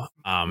Nintendo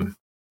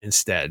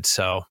instead.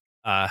 So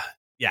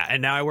yeah,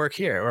 and now I work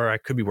here, or I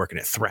could be working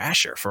at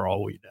Thrasher for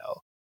all we know.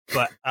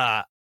 But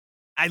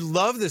I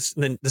love the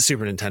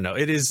Super Nintendo.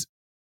 It is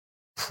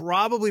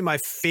probably my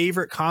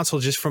favorite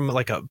console, just from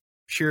like a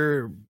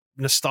pure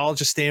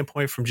nostalgia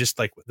standpoint, from just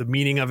like the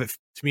meaning of it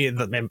to me.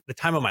 The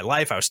time of my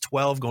life, I was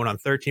 12, going on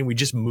 13. We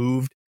just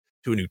moved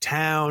to a new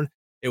town.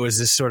 It was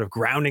this sort of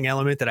grounding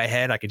element that I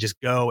had. I could just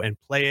go and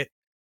play it.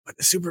 But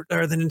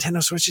the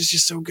Nintendo Switch is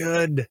just so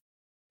good.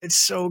 It's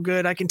so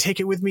good. I can take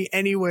it with me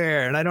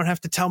anywhere, and I don't have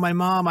to tell my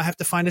mom. I have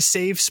to find a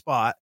save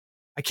spot.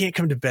 I can't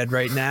come to bed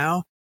right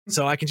now,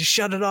 so I can just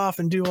shut it off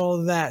and do all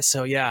of that.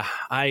 So yeah,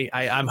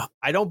 I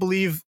don't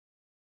believe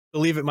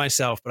it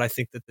myself, but I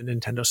think that the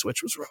Nintendo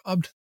Switch was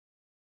robbed.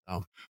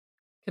 So,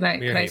 can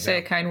I say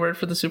a kind word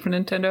for the Super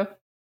Nintendo?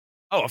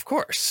 Oh, of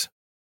course.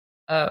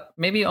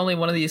 Maybe only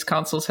one of these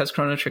consoles has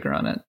Chrono Trigger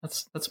on it.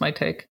 That's my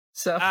take.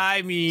 So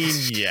I mean,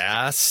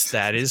 yes,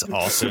 that is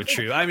also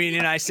true. I mean,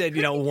 and I said,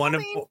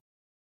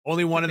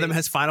 only one of them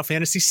has Final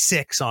Fantasy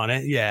VI on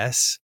it.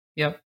 Yes.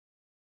 Yep.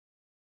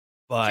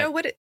 But Joe,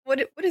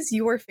 what is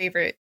your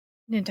favorite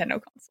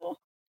Nintendo console?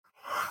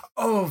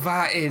 Oh,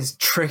 that is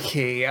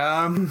tricky.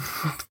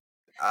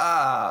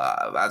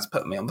 That's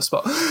putting me on the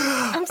spot.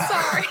 I'm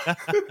sorry.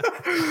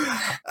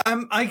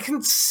 I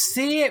can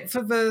see it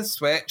for the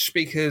Switch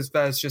because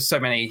there's just so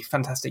many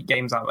fantastic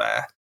games out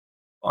there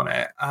on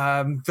it.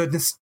 The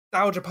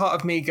nostalgia part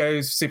of me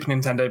goes Super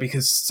Nintendo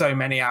because so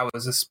many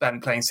hours are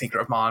spent playing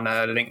Secret of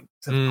Mana, Link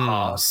to the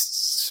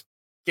Past,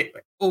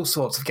 all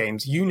sorts of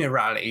games.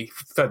 Unirally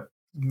for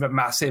the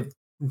massive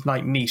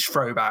niche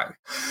throwback.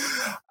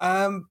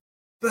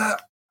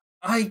 But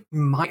I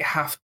might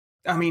have.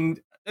 I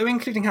mean, are we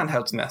including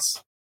handhelds in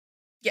this?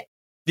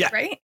 Yeah.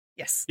 Right?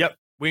 Yes. Yep.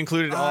 We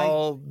included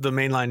all the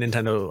mainline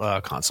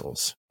Nintendo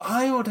consoles.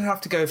 I would have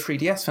to go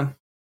 3DS then.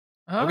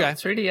 Oh, okay.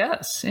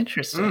 3DS.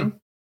 Interesting.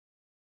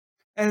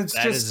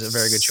 That is a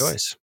very good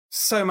choice.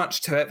 So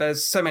much to it.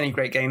 There's so many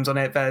great games on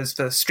it. There's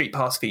the Street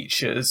Pass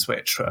features,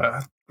 which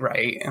were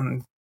great,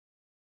 and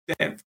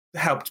it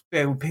helped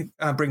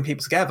bring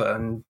people together.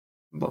 And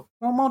what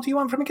more do you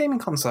want from a gaming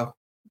console?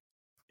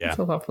 Yeah.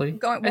 So lovely.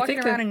 Walking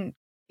around in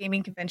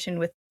gaming convention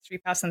with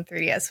Street Pass and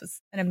 3DS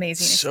was an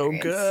amazing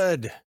experience. So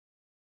good.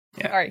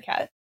 Yeah. All right,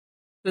 Kat.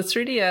 The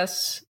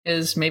 3DS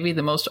is maybe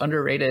the most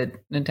underrated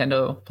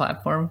Nintendo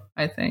platform,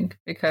 I think,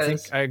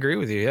 because I agree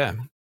with you. Yeah.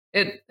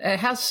 It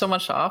has so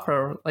much to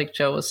offer, like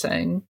Joe was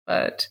saying,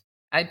 but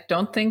I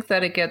don't think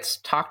that it gets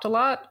talked a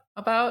lot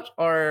about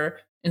or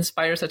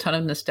inspires a ton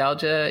of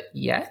nostalgia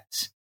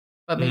yet.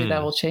 But maybe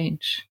that will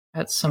change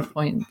at some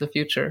point in the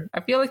future.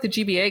 I feel like the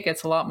GBA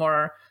gets a lot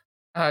more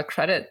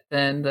credit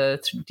than the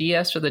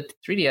DS or the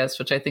 3DS,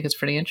 which I think is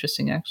pretty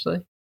interesting, actually.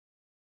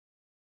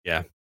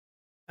 Yeah.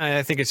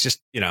 I think it's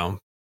just,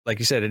 like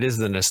you said, it is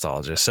the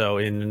nostalgia. So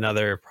in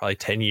another probably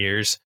 10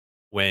 years,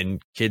 when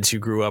kids who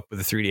grew up with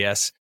the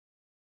 3DS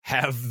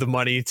have the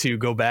money to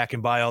go back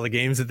and buy all the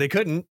games that they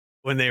couldn't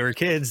when they were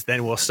kids,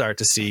 then we'll start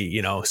to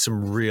see,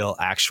 some real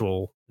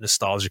actual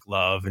nostalgic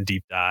love and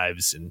deep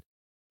dives. And,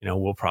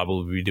 we'll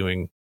probably be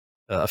doing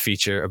a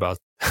feature about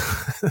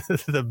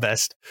the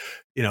best,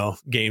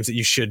 games that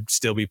you should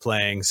still be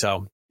playing.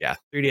 So yeah,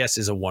 3DS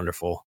is a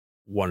wonderful,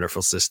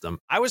 wonderful system.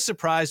 I was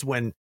surprised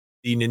when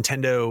the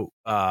Nintendo,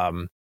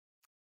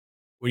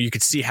 where you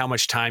could see how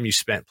much time you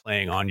spent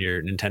playing on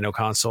your Nintendo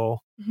console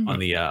on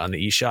the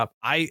eShop.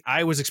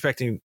 I was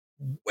expecting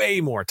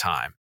way more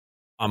time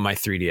on my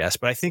 3DS,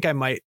 but I think I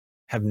might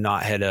have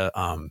not had a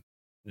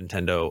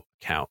Nintendo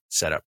account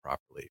set up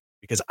properly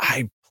because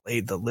I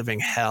played the living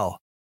hell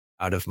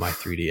out of my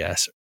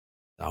 3DS.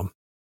 So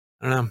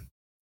I don't know.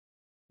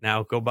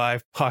 Now go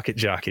buy Pocket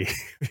Jockey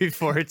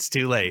before it's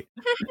too late.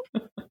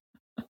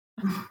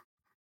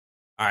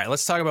 All right,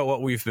 let's talk about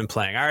what we've been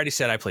playing. I already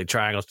said I played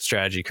Triangle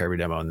Strategy, Kirby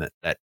Demo, and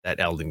that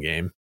Elden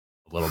game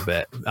a little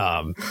bit.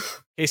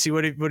 Casey,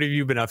 what have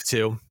you been up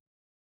to?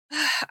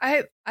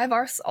 I've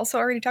also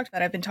already talked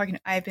about it.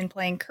 I've been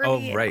playing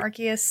Kirby and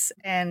Arceus,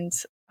 and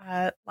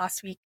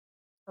last week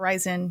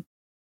Horizon.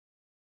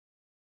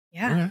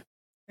 Yeah,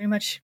 pretty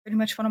much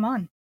what I'm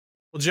on.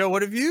 Well, Joe,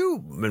 what have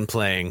you been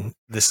playing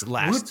this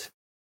last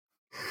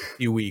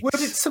few weeks?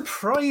 Would it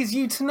surprise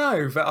you to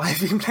know that I've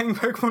been playing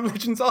Pokemon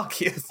Legends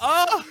Arceus?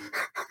 Oh!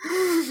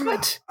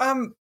 What?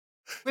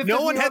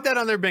 No one had that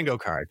on their bingo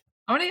card.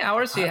 How many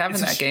hours do you have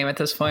in that game at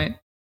this point?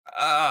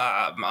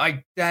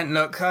 I don't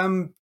look.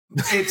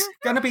 It's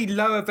going to be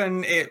lower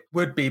than it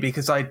would be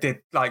because I did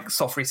like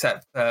soft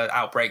reset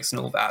outbreaks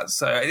and all that.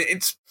 So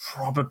it's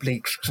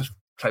probably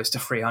close to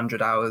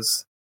 300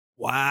 hours.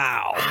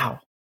 Wow.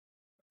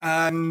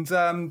 And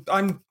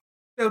I'm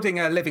building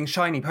a living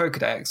shiny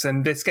Pokedex,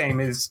 and this game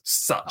is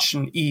such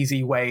an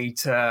easy way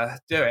to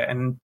do it.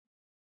 And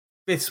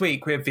this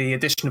week, with the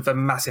addition of the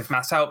massive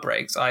mass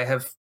outbreaks, I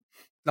have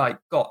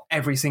got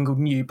every single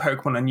new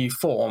Pokemon and new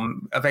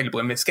form available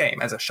in this game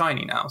as a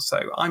shiny now. So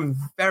I'm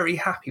very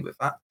happy with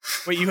that.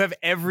 Wait, you have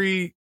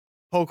every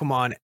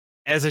Pokemon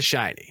as a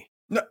shiny?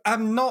 No,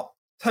 I'm not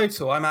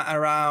total. I'm at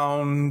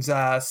around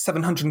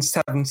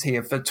 770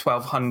 of the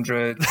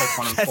 1,200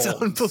 Pokemon and That's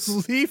forms.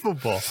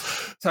 Unbelievable.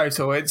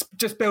 Total. It's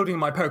just building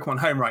my Pokemon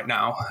home right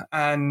now.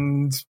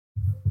 And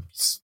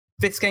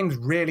this game's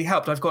really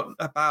helped. I've got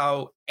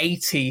about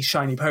 80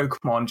 shiny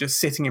Pokemon just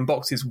sitting in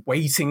boxes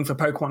waiting for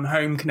Pokemon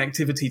Home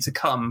connectivity to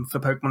come for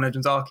Pokemon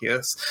Legends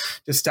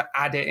Arceus, just to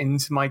add it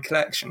into my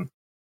collection.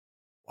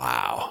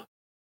 Wow.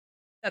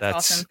 That's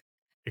awesome.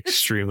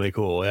 Extremely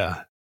cool,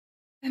 yeah.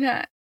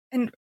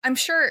 And I'm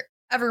sure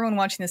everyone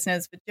watching this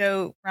knows, but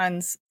Joe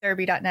runs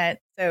therapy.net,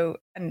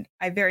 and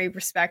I very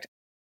respect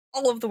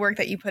all of the work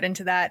that you put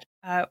into that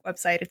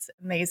website. It's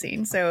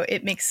amazing. So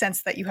it makes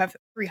sense that you have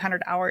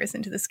 300 hours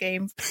into this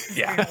game.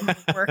 Yeah.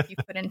 The work you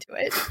put into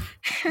it.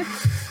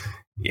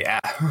 Yeah.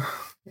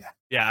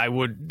 I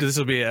would. This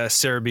will be a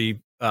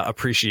Cerebi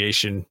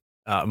appreciation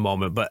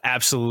moment, but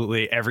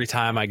absolutely every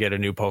time I get a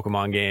new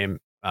Pokemon game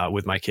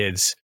with my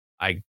kids,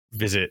 I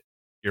visit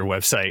your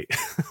website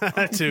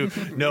to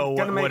know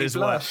what is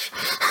what.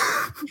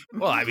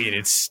 Well,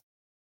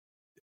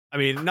 I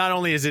mean, not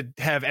only does it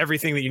have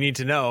everything that you need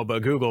to know,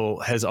 but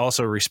Google has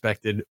also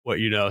respected what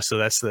you know. So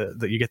that's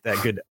you get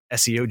that good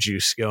SEO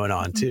juice going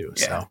on too.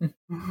 Yeah. So,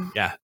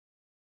 yeah.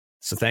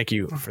 So thank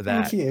you for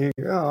that. Thank you.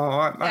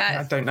 Oh,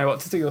 I don't know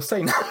what to do or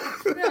say now.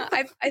 Yeah,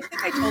 I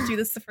think I told you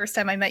this the first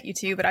time I met you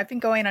too, but I've been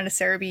going on a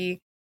Cerebi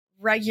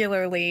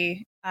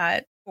regularly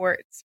for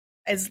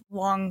as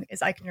long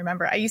as I can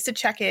remember. I used to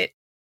check it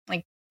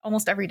like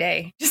almost every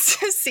day just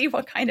to see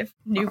what kind of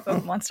new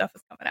Pokemon stuff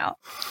was coming out.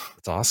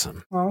 That's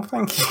awesome. Oh,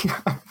 thank you.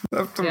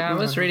 Yeah, I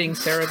was reading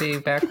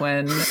Cerebi back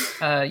when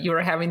you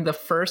were having the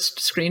first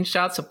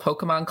screenshots of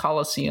Pokemon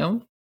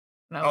Coliseum.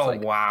 And I was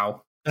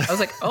wow. I was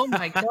like, oh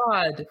my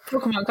God,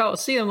 Pokemon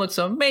Coliseum looks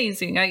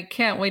amazing. I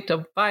can't wait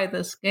to buy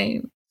this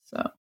game.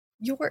 So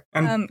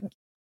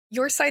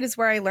your site is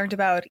where I learned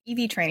about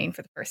EV training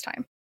for the first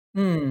time.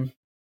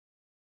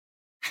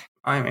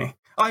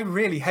 I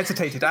really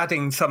hesitated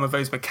adding some of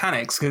those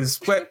mechanics because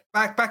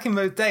back in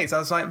those days, I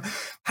was like,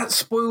 that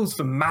spoils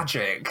the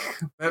magic.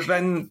 But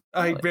then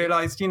I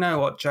realized, you know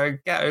what, Joe,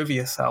 get over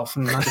yourself,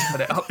 and I just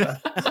put it up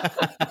there.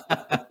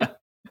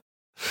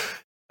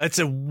 It's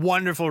a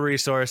wonderful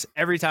resource.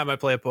 Every time I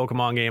play a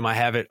Pokemon game, I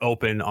have it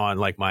open on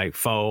like my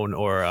phone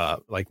or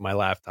like my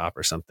laptop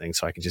or something,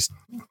 so I can just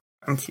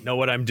know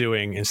what I'm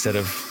doing instead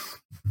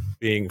of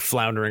being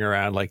floundering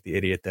around like the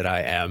idiot that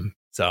I am.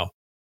 So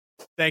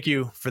thank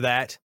you for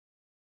that.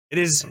 It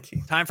is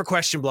time for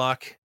Question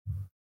Block.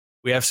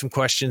 We have some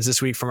questions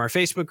this week from our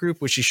Facebook group,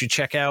 which you should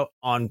check out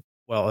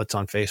it's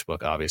on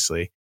Facebook,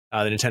 obviously. The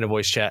Nintendo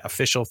Voice Chat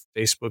official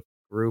Facebook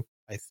group,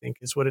 I think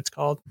is what it's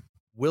called.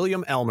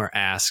 William Elmer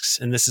asks,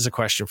 and this is a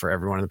question for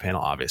everyone on the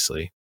panel,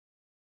 obviously.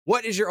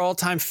 What is your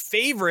all-time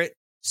favorite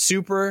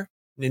Super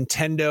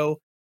Nintendo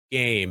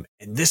game?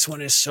 And this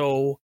one is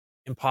so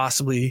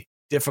impossibly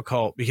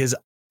difficult because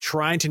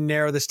trying to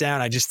narrow this down,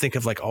 I just think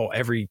of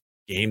every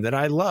game that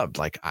I loved.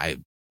 Like I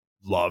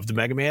loved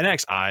Mega Man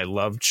X. I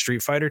loved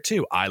Street Fighter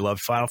 2. I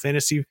loved Final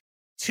Fantasy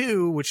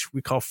 2, which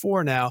we call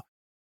 4 now.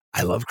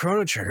 I love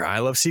Chrono Trigger. I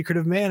love Secret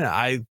of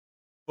Mana.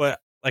 But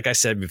like I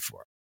said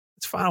before,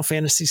 it's Final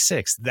Fantasy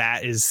 6.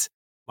 That is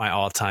my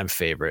all-time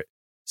favorite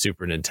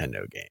Super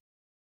Nintendo game.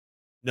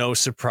 No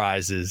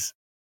surprises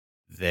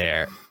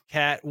there.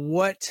 Kat,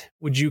 what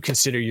would you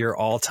consider your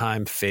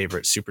all-time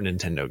favorite Super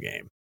Nintendo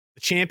game?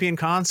 The champion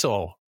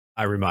console,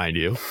 I remind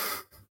you.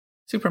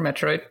 Super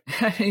Metroid.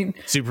 I mean,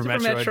 Super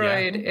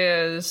Metroid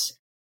is,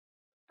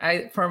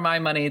 for my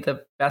money,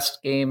 the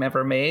best game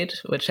ever made,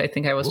 which I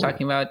think I was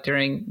talking about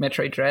during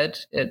Metroid Dread.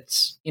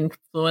 It's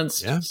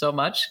influenced so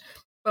much.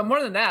 But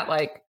more than that,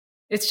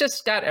 it's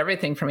just got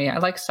everything for me. I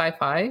like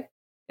sci-fi.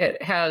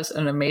 It has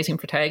an amazing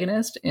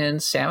protagonist in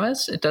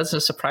Samus. It does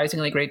a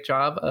surprisingly great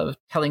job of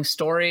telling its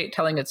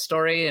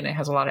story, and it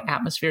has a lot of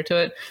atmosphere to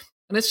it.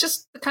 And it's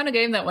just the kind of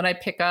game that when I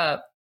pick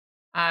up,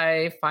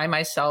 I find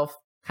myself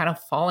kind of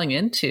falling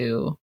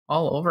into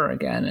all over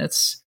again.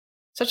 It's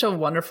such a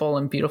wonderful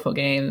and beautiful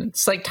game.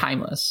 It's like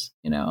timeless,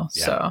 Yeah.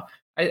 So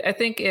I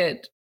think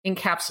it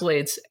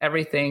encapsulates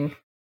everything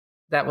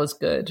that was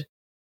good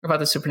about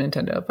the Super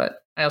Nintendo,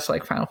 but I also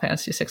like Final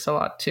Fantasy VI a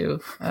lot too.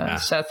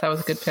 Seth, that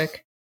was a good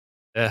pick.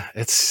 Yeah,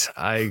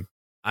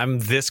 I'm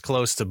this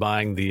close to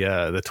buying the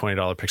 $20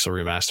 Pixel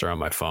Remaster on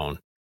my phone.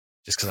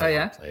 Just because I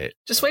want to play it.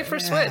 Just wait for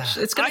Switch.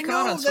 It's going to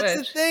come out on Switch.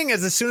 That's the thing.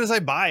 As soon as I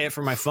buy it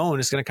for my phone,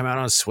 it's going to come out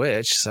on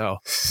Switch. So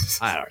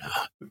I don't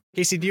know.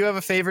 Casey, do you have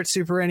a favorite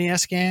Super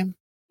NES game?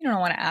 You don't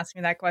want to ask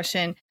me that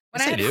question.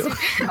 When Yes, I I do.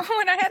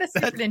 when I had a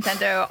Super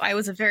Nintendo, I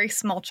was a very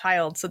small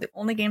child, so the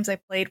only games I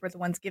played were the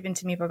ones given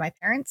to me by my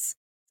parents.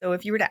 So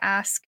if you were to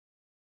ask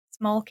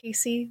small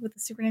Casey with the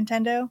Super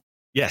Nintendo,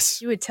 Yes,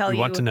 he would tell we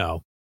you want to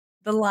know.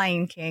 The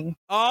Lion King.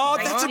 Oh,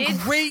 that's a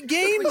great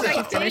game, though.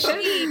 I did.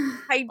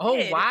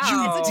 Oh,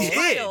 wow. As a You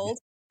did. child.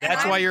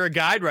 That's why you're a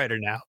guide writer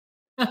now.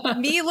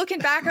 Me looking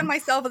back on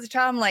myself as a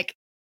child, I'm like,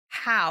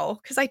 how?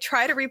 Because I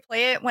tried to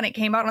replay it when it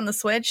came out on the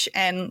Switch,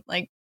 and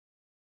like,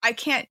 I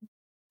can't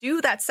do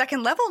that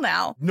second level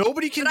now.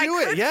 Nobody can do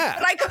it. Yeah,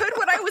 but I could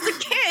when I was a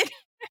kid.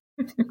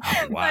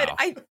 Oh, wow.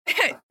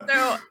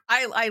 But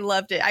I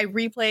loved it. I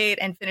replayed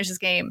and finished this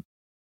game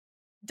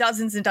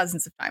dozens and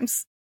dozens of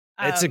times.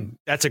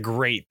 That's a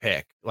great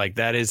pick. Like,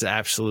 that is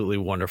absolutely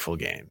wonderful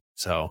game.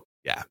 So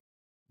yeah,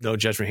 no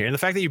judgment here. And the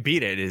fact that you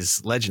beat it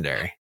is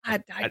legendary. I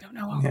don't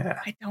know. Yeah.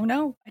 I don't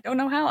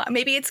know how.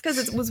 Maybe it's because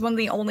it was one of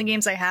the only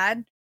games I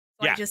had.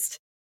 So I just,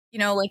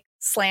 like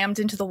slammed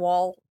into the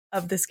wall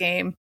of this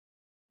game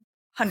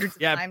hundreds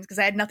of times because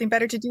I had nothing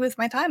better to do with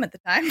my time at the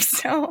time.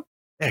 So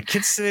yeah,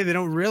 kids today, they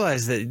don't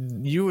realize that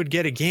you would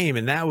get a game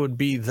and that would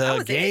be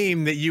the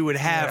game that you would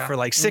have for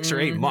like 6 or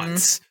 8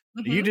 months.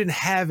 Mm-hmm. You didn't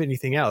have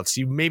anything else.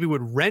 You maybe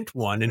would rent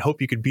one and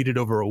hope you could beat it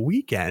over a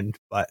weekend.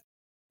 But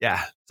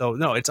yeah, so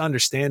no, it's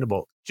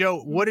understandable.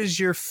 Joe, what is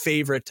your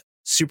favorite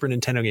Super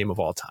Nintendo game of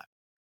all time?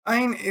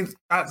 I mean,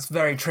 that's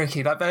very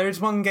tricky. Like, there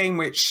is one game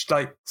which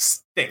like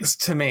sticks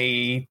to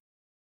me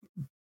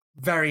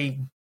very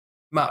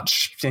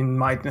much in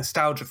my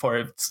nostalgia for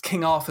it. It's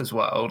King Arthur's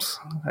World.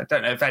 I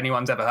don't know if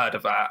anyone's ever heard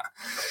of that.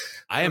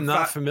 I am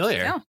not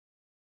familiar. No.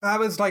 That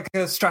was like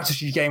a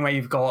strategy game where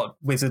you've got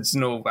wizards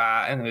and all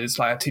that, and it was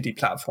like a 2D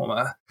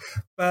platformer.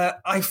 But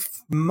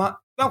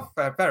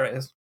there it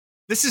is.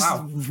 This is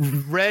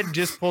Red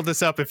just pulled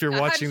this up if you're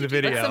watching the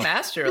video. That's the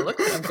master. Look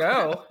at him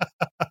go.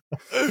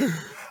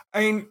 I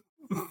mean,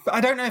 I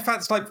don't know if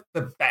that's like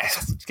the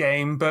best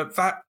game, but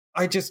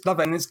I just love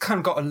it. And it's kind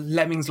of got a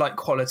Lemmings-like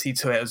quality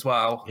to it as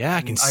well. Yeah,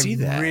 I can see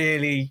that. I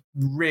really,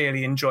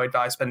 really enjoyed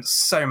that. I spent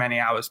so many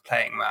hours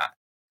playing that.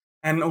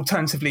 And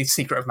alternatively,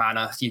 Secret of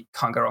Mana, you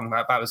can't go wrong with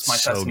that. That was my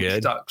first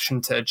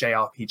introduction to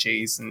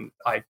JRPGs, and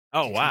I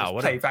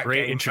what a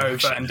great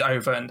introduction. Over and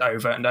over and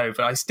over and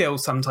over. I still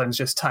sometimes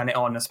just turn it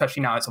on,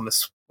 especially now it's on the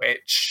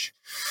Switch.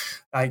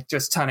 I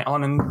just turn it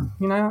on and,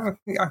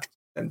 I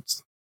can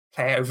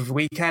play it over the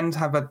weekend,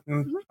 have a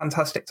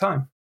fantastic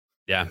time.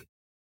 Yeah,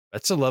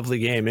 that's a lovely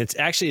game. It's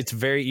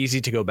very easy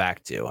to go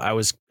back to. I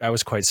was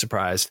quite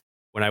surprised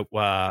when I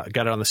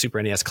got it on the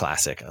Super NES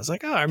Classic. I was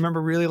like, I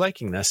remember really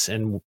liking this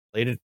and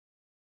played it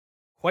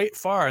quite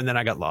far, and then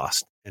I got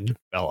lost and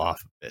fell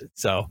off of it.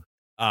 So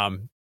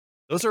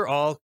those are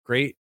all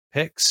great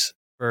picks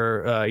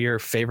for your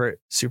favorite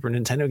Super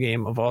Nintendo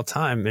game of all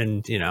time.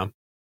 And,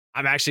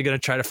 I'm actually going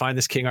to try to find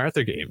this King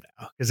Arthur game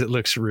now because it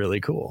looks really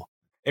cool.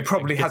 It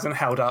probably hasn't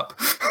held up.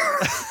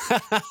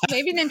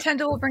 Maybe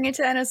Nintendo will bring it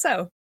to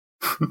NSO.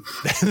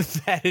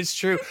 That is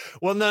true.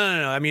 Well, no.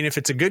 I mean, if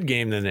it's a good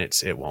game, then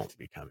it won't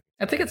be coming.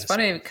 I think it's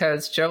funny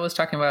because Joe was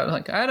talking about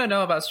like, I don't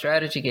know about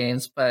strategy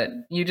games, but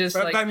you just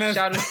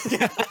shouted.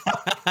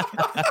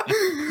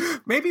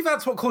 Maybe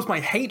that's what caused my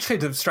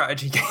hatred of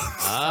strategy games.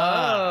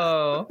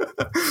 Oh,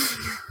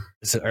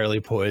 it's an early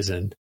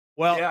poison.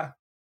 Well,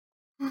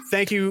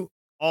 thank you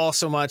all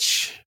so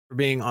much for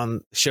being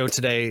on the show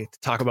today to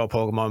talk about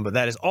Pokemon. But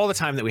that is all the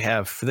time that we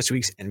have for this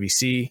week's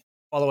NVC.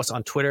 Follow us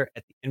on Twitter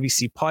at the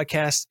NVC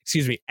Podcast.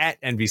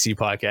 At NVC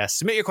Podcast.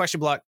 Submit your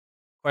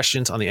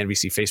questions on the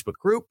NVC Facebook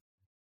group.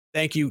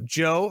 Thank you,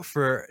 Joe,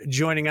 for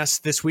joining us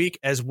this week,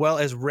 as well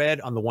as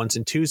Red on the 1s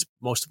and 2s.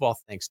 Most of all,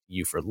 thanks to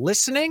you for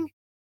listening.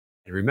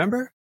 And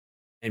remember,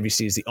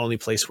 NVC is the only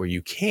place where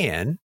you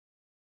can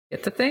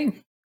get the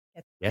thing.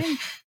 Get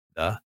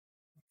the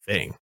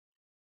thing.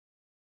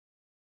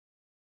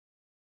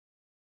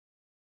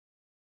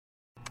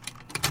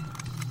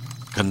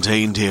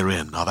 Contained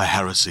herein are the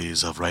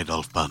heresies of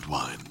Radolf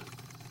Burntwine,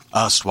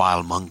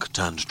 erstwhile monk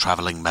turned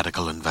traveling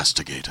medical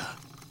investigator.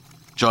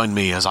 Join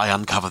me as I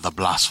uncover the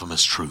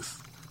blasphemous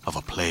truth of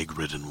a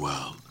plague-ridden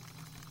world,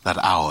 that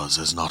ours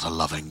is not a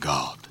loving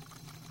God,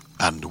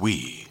 and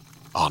we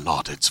are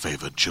not its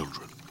favored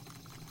children.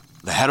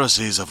 The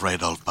heresies of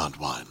Radolf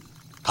Burntwine,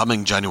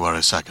 coming January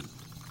 2nd,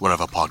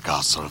 wherever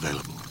podcasts are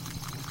available.